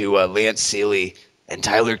to Lance Seeley and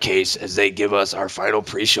Tyler Case as they give us our final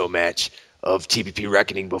pre-show match of TPP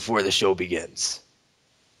Wreckoning before the show begins.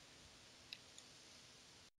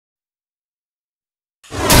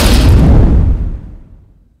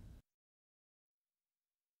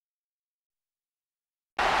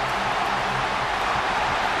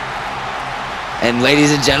 And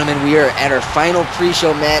ladies and gentlemen, we are at our final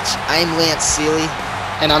pre-show match. I'm Lance Seeley.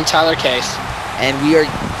 And I'm Tyler Case. And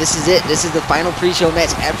this is it. This is the final pre-show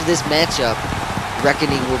match. After this matchup,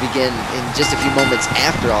 Wreckoning will begin in just a few moments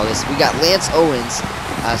after all this. We got Lance Owens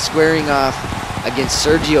squaring off against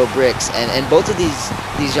Sergio Bricks. And both of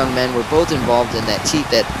these young men were both involved in that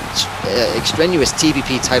extraneous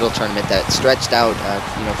TPP title tournament that stretched out,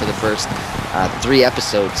 for the first 3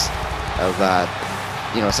 episodes of,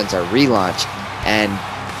 since our relaunch. And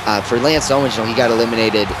for Lance Owens, he got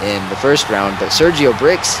eliminated in the first round, but Sergio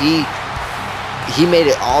Bricks, he made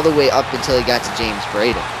it all the way up until he got to James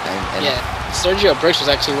Braden. And yeah, Sergio Bricks was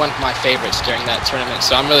actually one of my favorites during that tournament,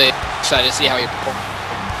 so I'm really excited to see how he performed.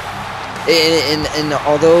 And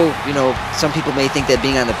although, some people may think that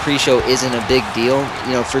being on the pre-show isn't a big deal,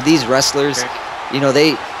 for these wrestlers,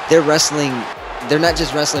 they're wrestling, they're not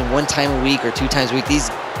just wrestling 1 time a week or 2 times a week. These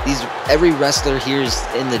every wrestler here is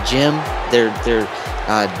in the gym. They're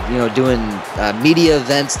doing media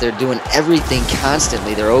events. They're doing everything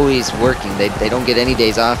constantly. They're always working. They don't get any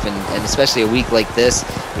days off, and especially a week like this.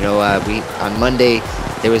 On Monday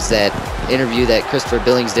there was that interview that Christopher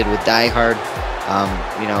Billings did with Die Hard.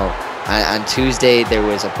 On Tuesday there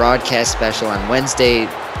was a broadcast special. On Wednesday,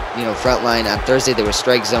 Frontline. On Thursday there was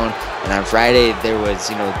Strike Zone, and on Friday there was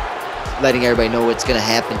letting everybody know what's going to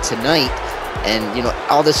happen tonight. And,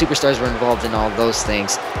 all the superstars were involved in all those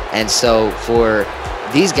things. And so for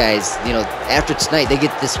these guys, after tonight, they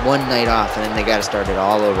get this one night off, and then they got to start it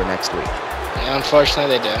all over next week. Yeah,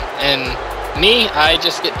 unfortunately, they do. And me, I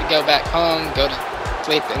just get to go back home, go to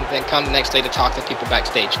sleep, and then come the next day to talk to people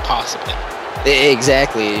backstage, possibly.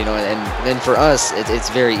 Exactly, and then for us, it's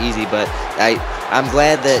very easy. But I'm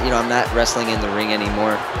glad that, I'm not wrestling in the ring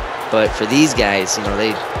anymore. But for these guys,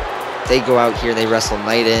 they go out here, they wrestle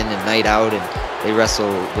night in and night out, and they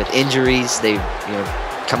wrestle with injuries. They,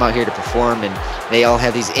 come out here to perform, and they all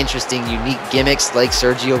have these interesting, unique gimmicks like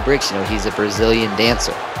Sergio Bricks. He's a Brazilian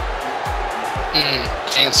dancer.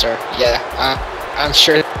 Dancer, yeah. I'm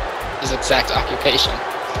sure his exact occupation.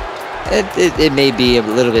 It may be a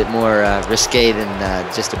little bit more risque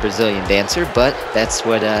than just a Brazilian dancer, but that's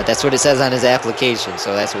what it says on his application,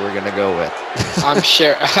 so that's what we're gonna go with. I'm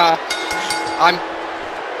sure.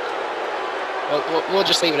 We'll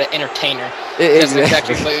just leave it at entertainer. Doesn't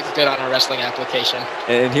Exactly. exactly look good on a wrestling application.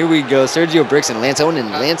 And here we go, Sergio Bricks and Lance Owens.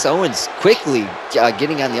 And Lance Owens quickly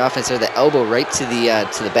getting on the offense there, the elbow right to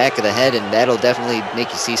the back of the head, and that'll definitely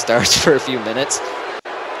make you see stars for a few minutes.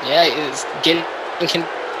 Yeah, he's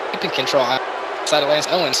keeping control outside of Lance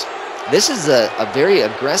Owens. This is a very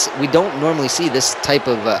aggressive. We don't normally see this type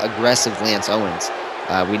of aggressive Lance Owens.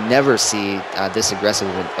 We never see this aggressive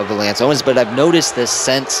of a Lance Owens, but I've noticed this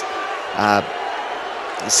since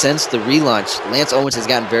the relaunch. Lance Owens has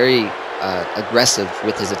gotten very aggressive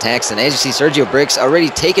with his attacks, and as you see, Sergio Bricks already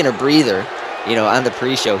taking a breather, on the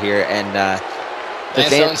pre-show here, and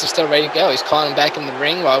Lance Owens is still ready to go. He's calling him back in the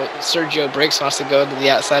ring while Sergio Bricks wants to go to the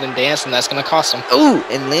outside and dance, and that's going to cost him. Ooh,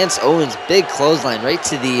 and Lance Owens, big clothesline right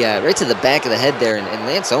to the back of the head there, and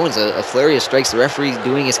Lance Owens, a flurry of strikes. The referee's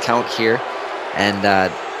doing his count here, and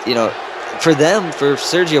for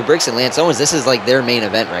Sergio Bricks and Lance Owens, this is like their main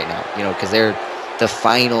event right now, because they're the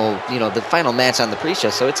final match on the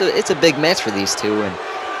pre-show. So it's a big match for these two,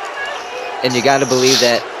 and you got to believe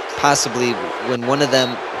that possibly when one of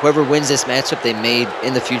them, whoever wins this matchup, they may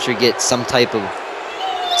in the future get some type of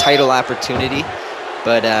title opportunity.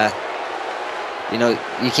 But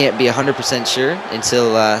you can't be 100% sure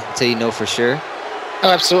until you know for sure. Oh,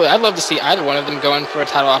 absolutely. I'd love to see either one of them going for a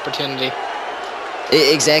title opportunity.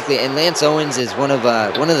 Exactly, and Lance Owens is one of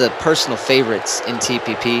the personal favorites in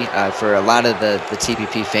TPP. For a lot of the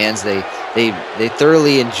TPP fans, they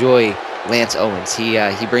thoroughly enjoy Lance Owens.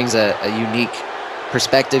 He brings a unique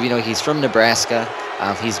perspective. He's from Nebraska.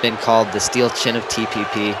 He's been called the steel chin of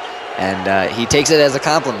TPP, and he takes it as a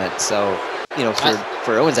compliment. So,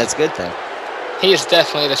 for Owens, that's a good thing. He is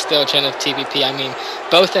definitely the steel chin of TPP. I mean,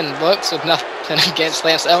 both in looks with nothing against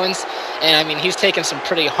Lance Owens. And, I mean, he's taken some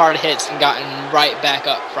pretty hard hits and gotten right back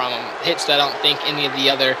up from them. Hits that I don't think any of the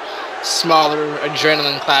other smaller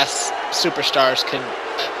adrenaline class superstars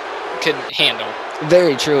could handle.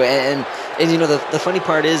 Very true. And the funny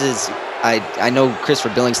part is I know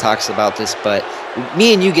Christopher Billings talks about this, but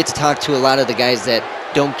me and you get to talk to a lot of the guys that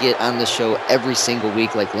don't get on the show every single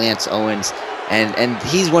week, like Lance Owens. And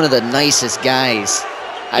he's one of the nicest guys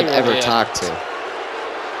I've ever talked to.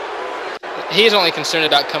 He's only concerned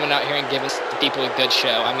about coming out here and giving the people a good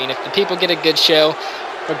show. I mean, if the people get a good show,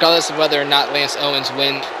 regardless of whether or not Lance Owens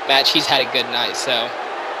wins the match, he's had a good night. So.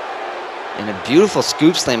 And a beautiful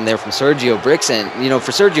scoop slam there from Sergio Bricks. And,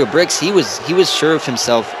 for Sergio Bricks, he was sure of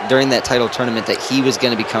himself during that title tournament that he was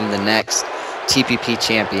going to become the next TPP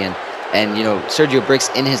champion. And, Sergio Bricks,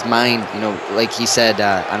 in his mind, like he said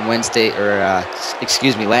on Wednesday,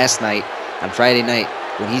 last night, on Friday night,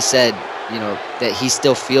 when he said, that he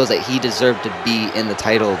still feels that he deserved to be in the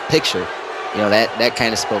title picture, that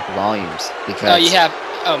kind of spoke volumes. Because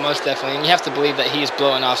most definitely. And you have to believe that he's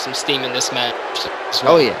blowing off some steam in this match.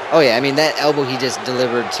 Oh, yeah. I mean, that elbow he just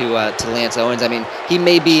delivered to Lance Owens, I mean, he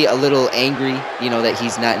may be a little angry, that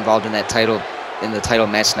he's not involved in the title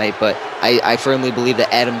match tonight, but I firmly believe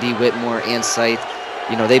that Adam D. Whitmore and Scythe,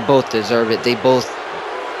 they both deserve it. They both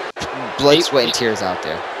blood, sweat, and tears out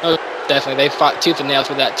there. Oh, definitely. They fought tooth and nail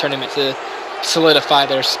for that tournament to solidify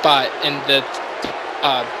their spot in the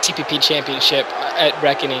TPP championship at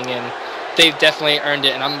Wreckoning, and they've definitely earned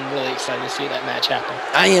it, and I'm really excited to see that match happen.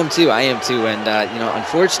 I am too, and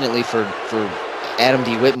unfortunately for Adam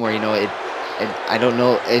D. Whitmore, I don't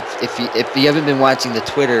know if you haven't been watching the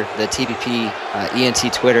Twitter, the TPP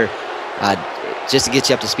ENT Twitter, just to get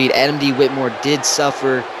you up to speed, Adam D. Whitmore did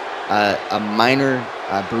suffer a minor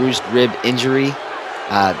bruised rib injury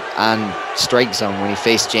on Strike Zone when he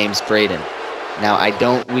faced James Braden. Now,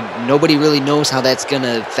 nobody really knows how that's going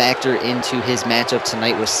to factor into his matchup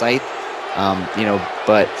tonight with Scythe.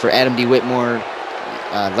 But for Adam D. Whitmore,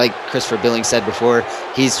 like Christopher Billings said before,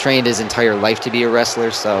 he's trained his entire life to be a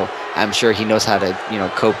wrestler, so I'm sure he knows how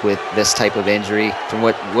to, cope with this type of injury. From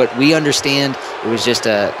what we understand, it was just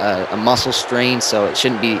a muscle strain, so it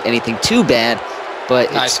shouldn't be anything too bad.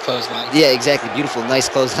 But nice clothesline. Yeah, exactly. Beautiful, nice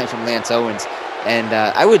clothesline from Lance Owens. And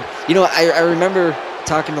I remember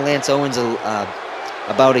talking to Lance Owens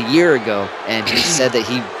about a year ago, and he said that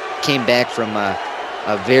he came back from a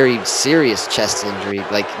very serious chest injury.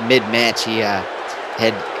 Like mid-match, he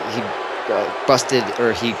busted,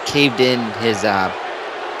 or he caved in his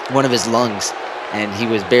one of his lungs, and he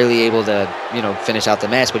was barely able to finish out the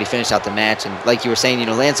match. But he finished out the match, and like you were saying,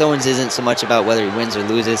 Lance Owens isn't so much about whether he wins or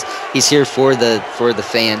loses. He's here for the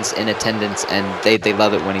fans in attendance, and they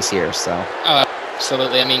love it when he's here. So. Oh,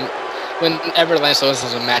 absolutely. I mean, whenever Lance Owens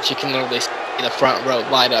has a match, you can literally see the front row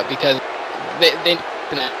light up because they a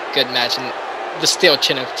good match, and the steel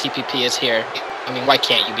chin of TPP is here. I mean, why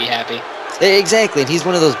can't you be happy? Exactly, and he's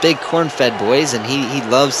one of those big corn-fed boys, and he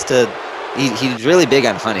loves to he's really big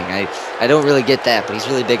on hunting. I don't really get that, but he's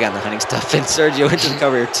really big on the hunting stuff. And Sergio went to the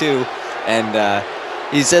cover here too, and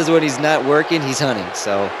he says when he's not working, he's hunting.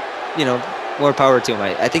 So, more power to him.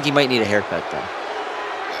 I think he might need a haircut though.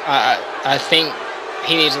 I think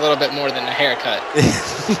he needs a little bit more than a haircut.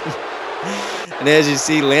 And as you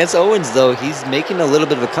see, Lance Owens, though, he's making a little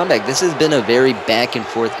bit of a comeback. This has been a very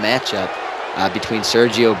back-and-forth matchup between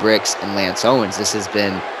Sergio Bricks and Lance Owens. This has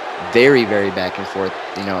been very, very back-and-forth,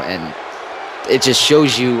 and it just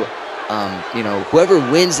shows you, whoever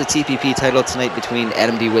wins the TPP title tonight between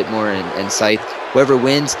Adam D. Whitmore and Scythe, whoever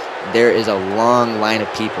wins, there is a long line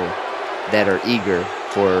of people that are eager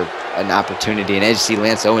for an opportunity. And as you see,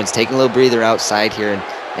 Lance Owens taking a little breather outside here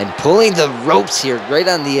and pulling the ropes here, right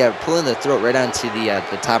on the pulling the throat right onto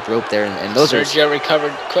the top rope there, and those Sergio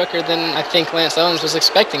recovered quicker than I think Lance Owens was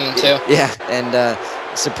expecting him to. Yeah, and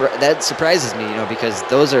that surprises me, because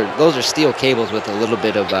those are steel cables with a little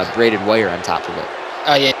bit of braided wire on top of it.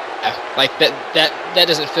 Oh yeah, like that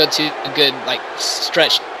doesn't feel too good, like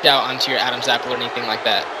stretched out onto your Adam's apple or anything like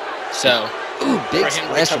that. So big for him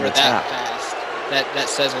to splash from recover the top. that fast, that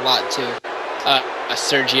says a lot to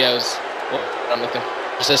Sergio's. What I'm looking for.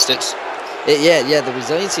 Resistance. The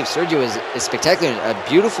resiliency of Sergio is spectacular. A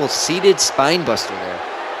beautiful seated spine buster there.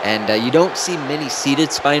 And you don't see many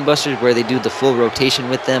seated spine busters where they do the full rotation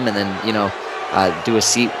with them and then, do a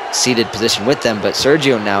seated position with them. But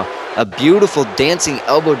Sergio now, a beautiful dancing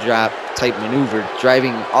elbow drop type maneuver,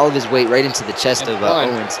 driving all of his weight right into the chest of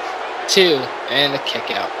Owens. 2, and a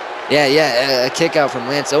kick out. A kick out from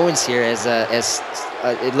Lance Owens here as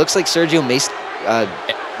it looks like Sergio may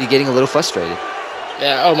be getting a little frustrated.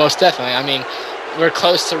 Yeah, most definitely. I mean, we're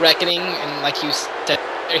close to Wreckoning, and like you said,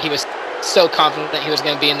 he was so confident that he was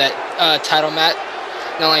going to be in that title match.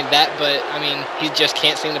 Not only that, but, I mean, he just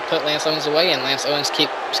can't seem to put Lance Owens away, and Lance Owens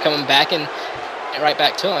keeps coming back and right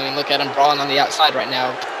back to him. I mean, look at him brawling on the outside right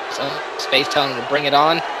now. So, Space telling him to bring it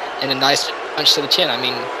on, and a nice punch to the chin. I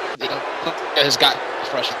mean, has got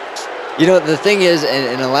fresh. The thing is,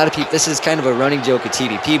 and a lot of people, this is kind of a running joke at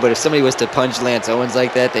TDP, but if somebody was to punch Lance Owens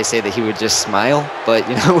like that, they say that he would just smile. But,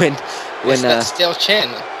 when it's that steel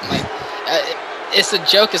chin. Like, it's a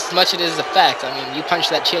joke as much as it is a fact. I mean, you punch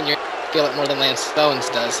that chin, you feel it more than Lance Owens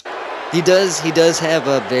does. He does have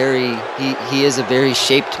a very, he is a very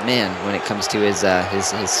shaped man when it comes to his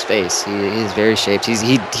face. He is very shaped.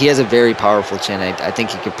 He has a very powerful chin. I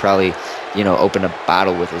think he could probably, open a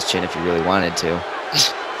bottle with his chin if he really wanted to.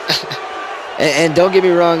 And don't get me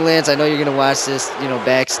wrong, Lance. I know you're gonna watch this,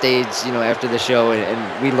 backstage, after the show,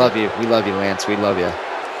 and we love you. We love you, Lance. We love you.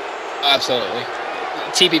 Absolutely.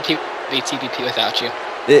 TPP would be TPP without you.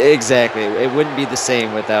 Exactly. It wouldn't be the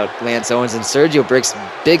same without Lance Owens and Sergio Bricks.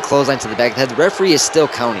 Big clothesline to the back of the head. The referee is still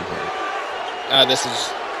counting here. This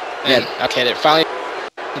is. Okay, they're finally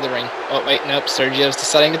in the ring. Oh wait, nope. Sergio's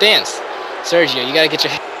deciding to dance. Sergio, you gotta get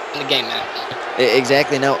your head in the game, man.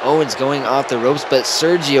 Exactly. Now Owens going off the ropes, but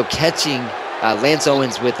Sergio catching Lance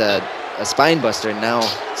Owens with a spine buster. Now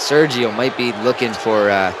Sergio might be looking for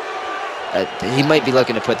he might be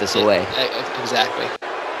looking to put this away. Exactly.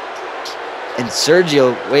 And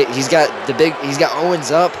Sergio, he's got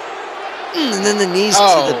Owens up, and then the knees to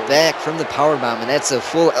the back from the powerbomb, and that's a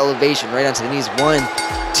full elevation right onto the knees. 1,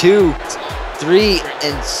 2, 3,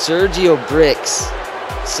 and Sergio Bricks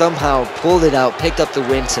somehow pulled it out, picked up the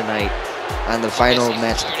win tonight on the final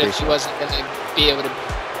match. If he wasn't going to be able to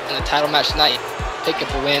in the title match tonight, pick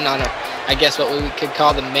up a win on I guess what we could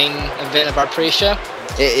call the main event of our pre-show.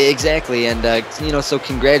 Exactly, and so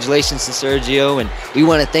congratulations to Sergio, and we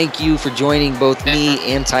want to thank you for joining both me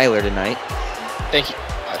and Tyler tonight. Thank you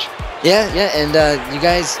so much. Yeah, and you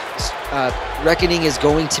guys, Wreckoning is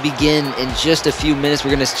going to begin in just a few minutes.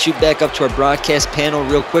 We're going to shoot back up to our broadcast panel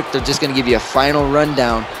real quick. They're just going to give you a final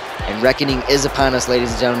rundown, and Wreckoning is upon us,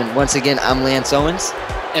 ladies and gentlemen. Once again, I'm Lance Owens.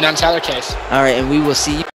 And I'm Tyler Case. All right, and we will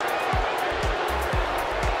see you.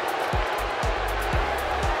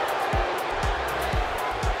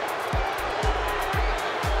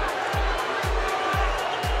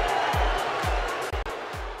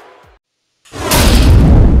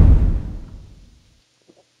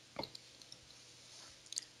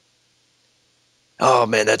 Oh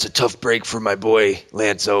man, that's a tough break for my boy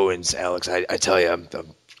Lance Owens, Alex. I tell you, I'm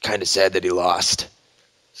kind of sad that he lost.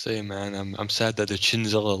 Say, man, I'm sad that the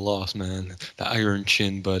Chinzilla lost, man. The Iron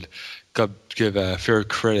Chin, but got to give fair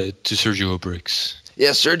credit to Sergio Bricks. Yeah,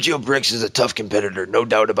 Sergio Bricks is a tough competitor, no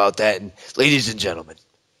doubt about that. And ladies and gentlemen,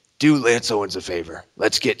 do Lance Owens a favor.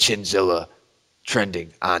 Let's get Chinzilla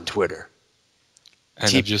trending on Twitter.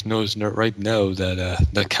 And I've just noticed right now that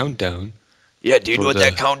the countdown. Yeah, do you know what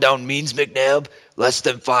that countdown means, McNabb? less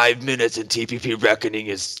than 5 minutes and TPP Reckoning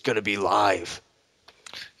is going to be live.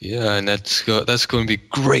 Yeah, and that's going to be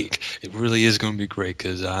great. It really is going to be great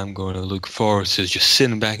because I'm going to look forward to just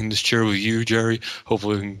sitting back in this chair with you, Jerry.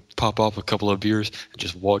 Hopefully we can pop off a couple of beers and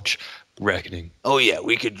just watch Reckoning. Oh yeah,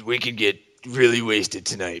 we could get really wasted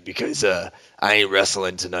tonight because I ain't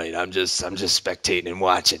wrestling tonight. I'm just spectating and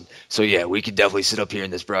watching. So yeah, we could definitely sit up here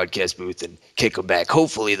in this broadcast booth and kick them back.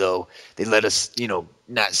 Hopefully though, they let us,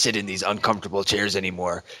 not sit in these uncomfortable chairs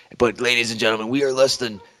anymore. But ladies and gentlemen, we are less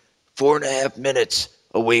than 4.5 minutes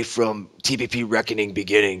away from TPP Reckoning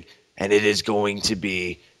beginning, and it is going to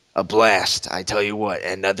be a blast, I tell you what.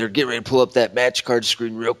 And they're getting ready to pull up that match card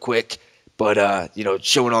screen real quick, but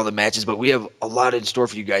showing all the matches. But we have a lot in store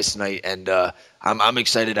for you guys tonight, and I'm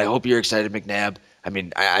excited. I hope you're excited, McNabb. I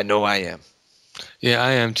mean, I know I am. Yeah,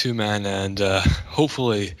 I am too, man, and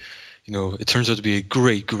hopefully, it turns out to be a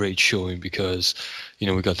great showing because,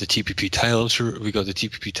 we got the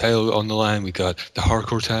TPP title on the line, we got the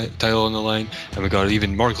hardcore title on the line, and we got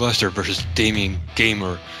even Mark Lester versus Damien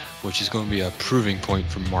Gamer, which is going to be a proving point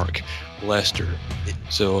for Mark Lester.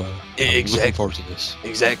 So I'm looking forward to this.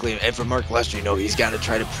 Exactly, and for Mark Lester, he's got to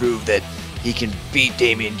try to prove that he can beat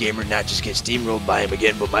Damien Gamer, not just get steamrolled by him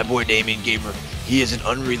again. But my boy Damien Gamer, he is an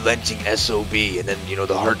unrelenting SOB, and then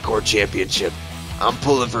the hardcore championship. I'm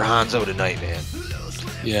pulling for Hanzo tonight, man.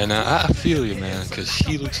 Yeah, now I feel you, man, because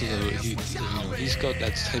he looks as though he's got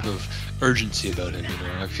that type of urgency about him.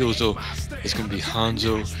 I feel as though it's going to be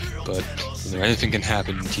Hanzo, but anything can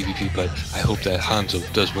happen in TPP. But I hope that Hanzo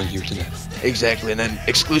does win here tonight. Exactly, and then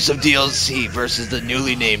exclusive DLC versus the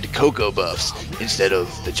newly named Cocoa Buffs instead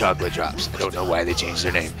of the Chocolate Drops. I don't know why they changed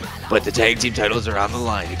their name, but the tag team titles are on the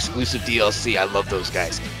line. Exclusive DLC, I love those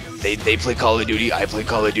guys. They play Call of Duty, I play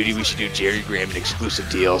Call of Duty. We should do Jerry Graham an exclusive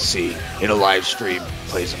DLC in a live stream.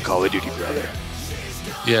 Play some Call of Duty, brother.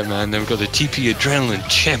 Yeah, man. Then we got the TP Adrenaline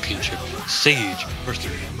Championship. Sage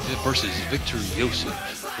versus Victorioso.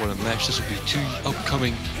 What a match. This will be two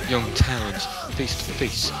upcoming young talents face to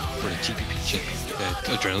face for the TPP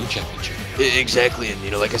Adrenaline Championship. Exactly,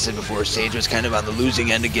 and like I said before, Sage was kind of on the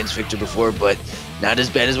losing end against Victor before, but not as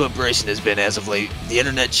bad as what Bryson has been as of late. The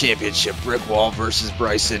Internet Championship, Brick Wall versus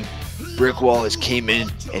Bryson. Brick Wall has came in,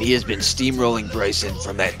 and he has been steamrolling Bryson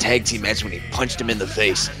from that tag team match when he punched him in the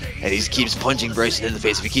face, and he keeps punching Bryson in the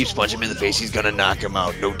face. If he keeps punching him in the face, he's going to knock him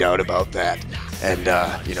out, no doubt about that. And,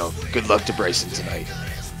 good luck to Bryson tonight.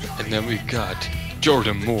 And then we've got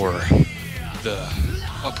Jordan Moore, the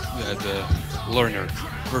learner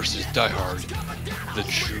versus Die Hard, the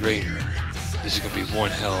trainer. This is going to be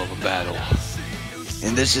one hell of a battle.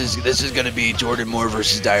 And this is going to be Jordan Moore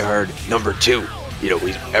versus Die Hard number 2.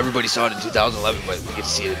 Everybody saw it in 2011, but we get to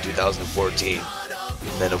see it in 2014.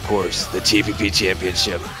 And then, of course, the TPP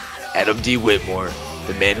Championship. Adam D. Whitmore,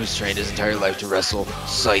 the man who's trained his entire life to wrestle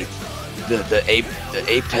Scythe, the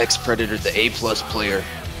Apex Predator, the A-plus player,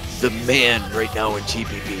 the man right now in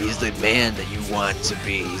TPP. He's the man that you want to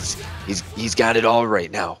be. He's got it all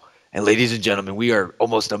right now. And ladies and gentlemen, we are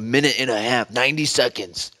almost a minute and a half, 90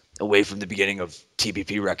 seconds away from the beginning of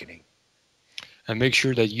TPP Reckoning. And make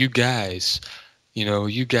sure that you guys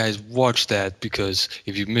watch that, because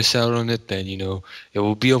if you miss out on it, then, it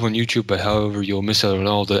will be up on YouTube, but however, you'll miss out on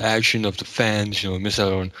all the action of the fans, miss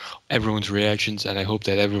out on everyone's reactions, and I hope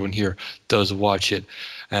that everyone here does watch it.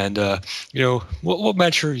 And, what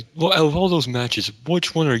match out of all those matches,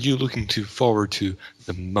 which one are you looking forward to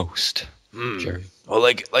the most, Jerry? Well,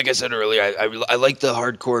 like I said earlier, I like the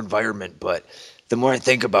hardcore environment, but the more I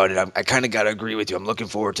think about it, I kind of got to agree with you. I'm looking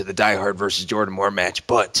forward to the Die Hard versus Jordan Moore match,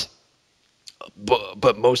 but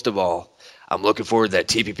most of all, I'm looking forward to that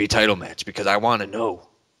TPP title match, because I want to know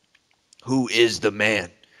who is the man,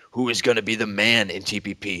 who is going to be the man in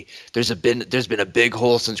TPP. There's been a big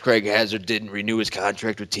hole since Craig Hazard didn't renew his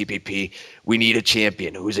contract with TPP. We need a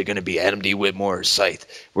champion. Who's it going to be? Adam D. Whitmore or Scythe?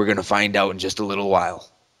 We're going to find out in just a little while.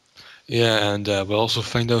 Yeah, and we'll also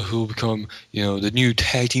find out who will become, the new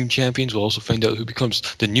tag team champions. We'll also find out who becomes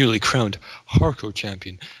the newly crowned hardcore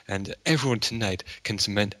champion. And everyone tonight can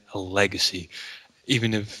cement a legacy,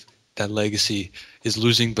 even if that legacy is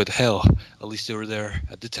losing. But hell, at least they were there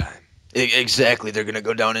at the time. Exactly. They're going to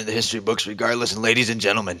go down in the history books regardless. And ladies and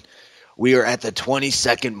gentlemen, we are at the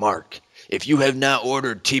 20-second mark. If you have not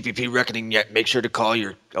ordered TPP Reckoning yet, make sure to call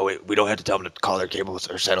your... Oh, wait, we don't have to tell them to call their cable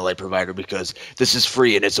or satellite provider, because this is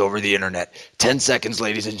free and it's over the internet. 10 seconds,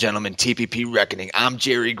 ladies and gentlemen, TPP Reckoning. I'm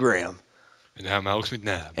Jerry Graham. And I'm Alex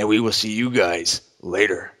McNabb. And we will see you guys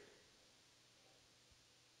later.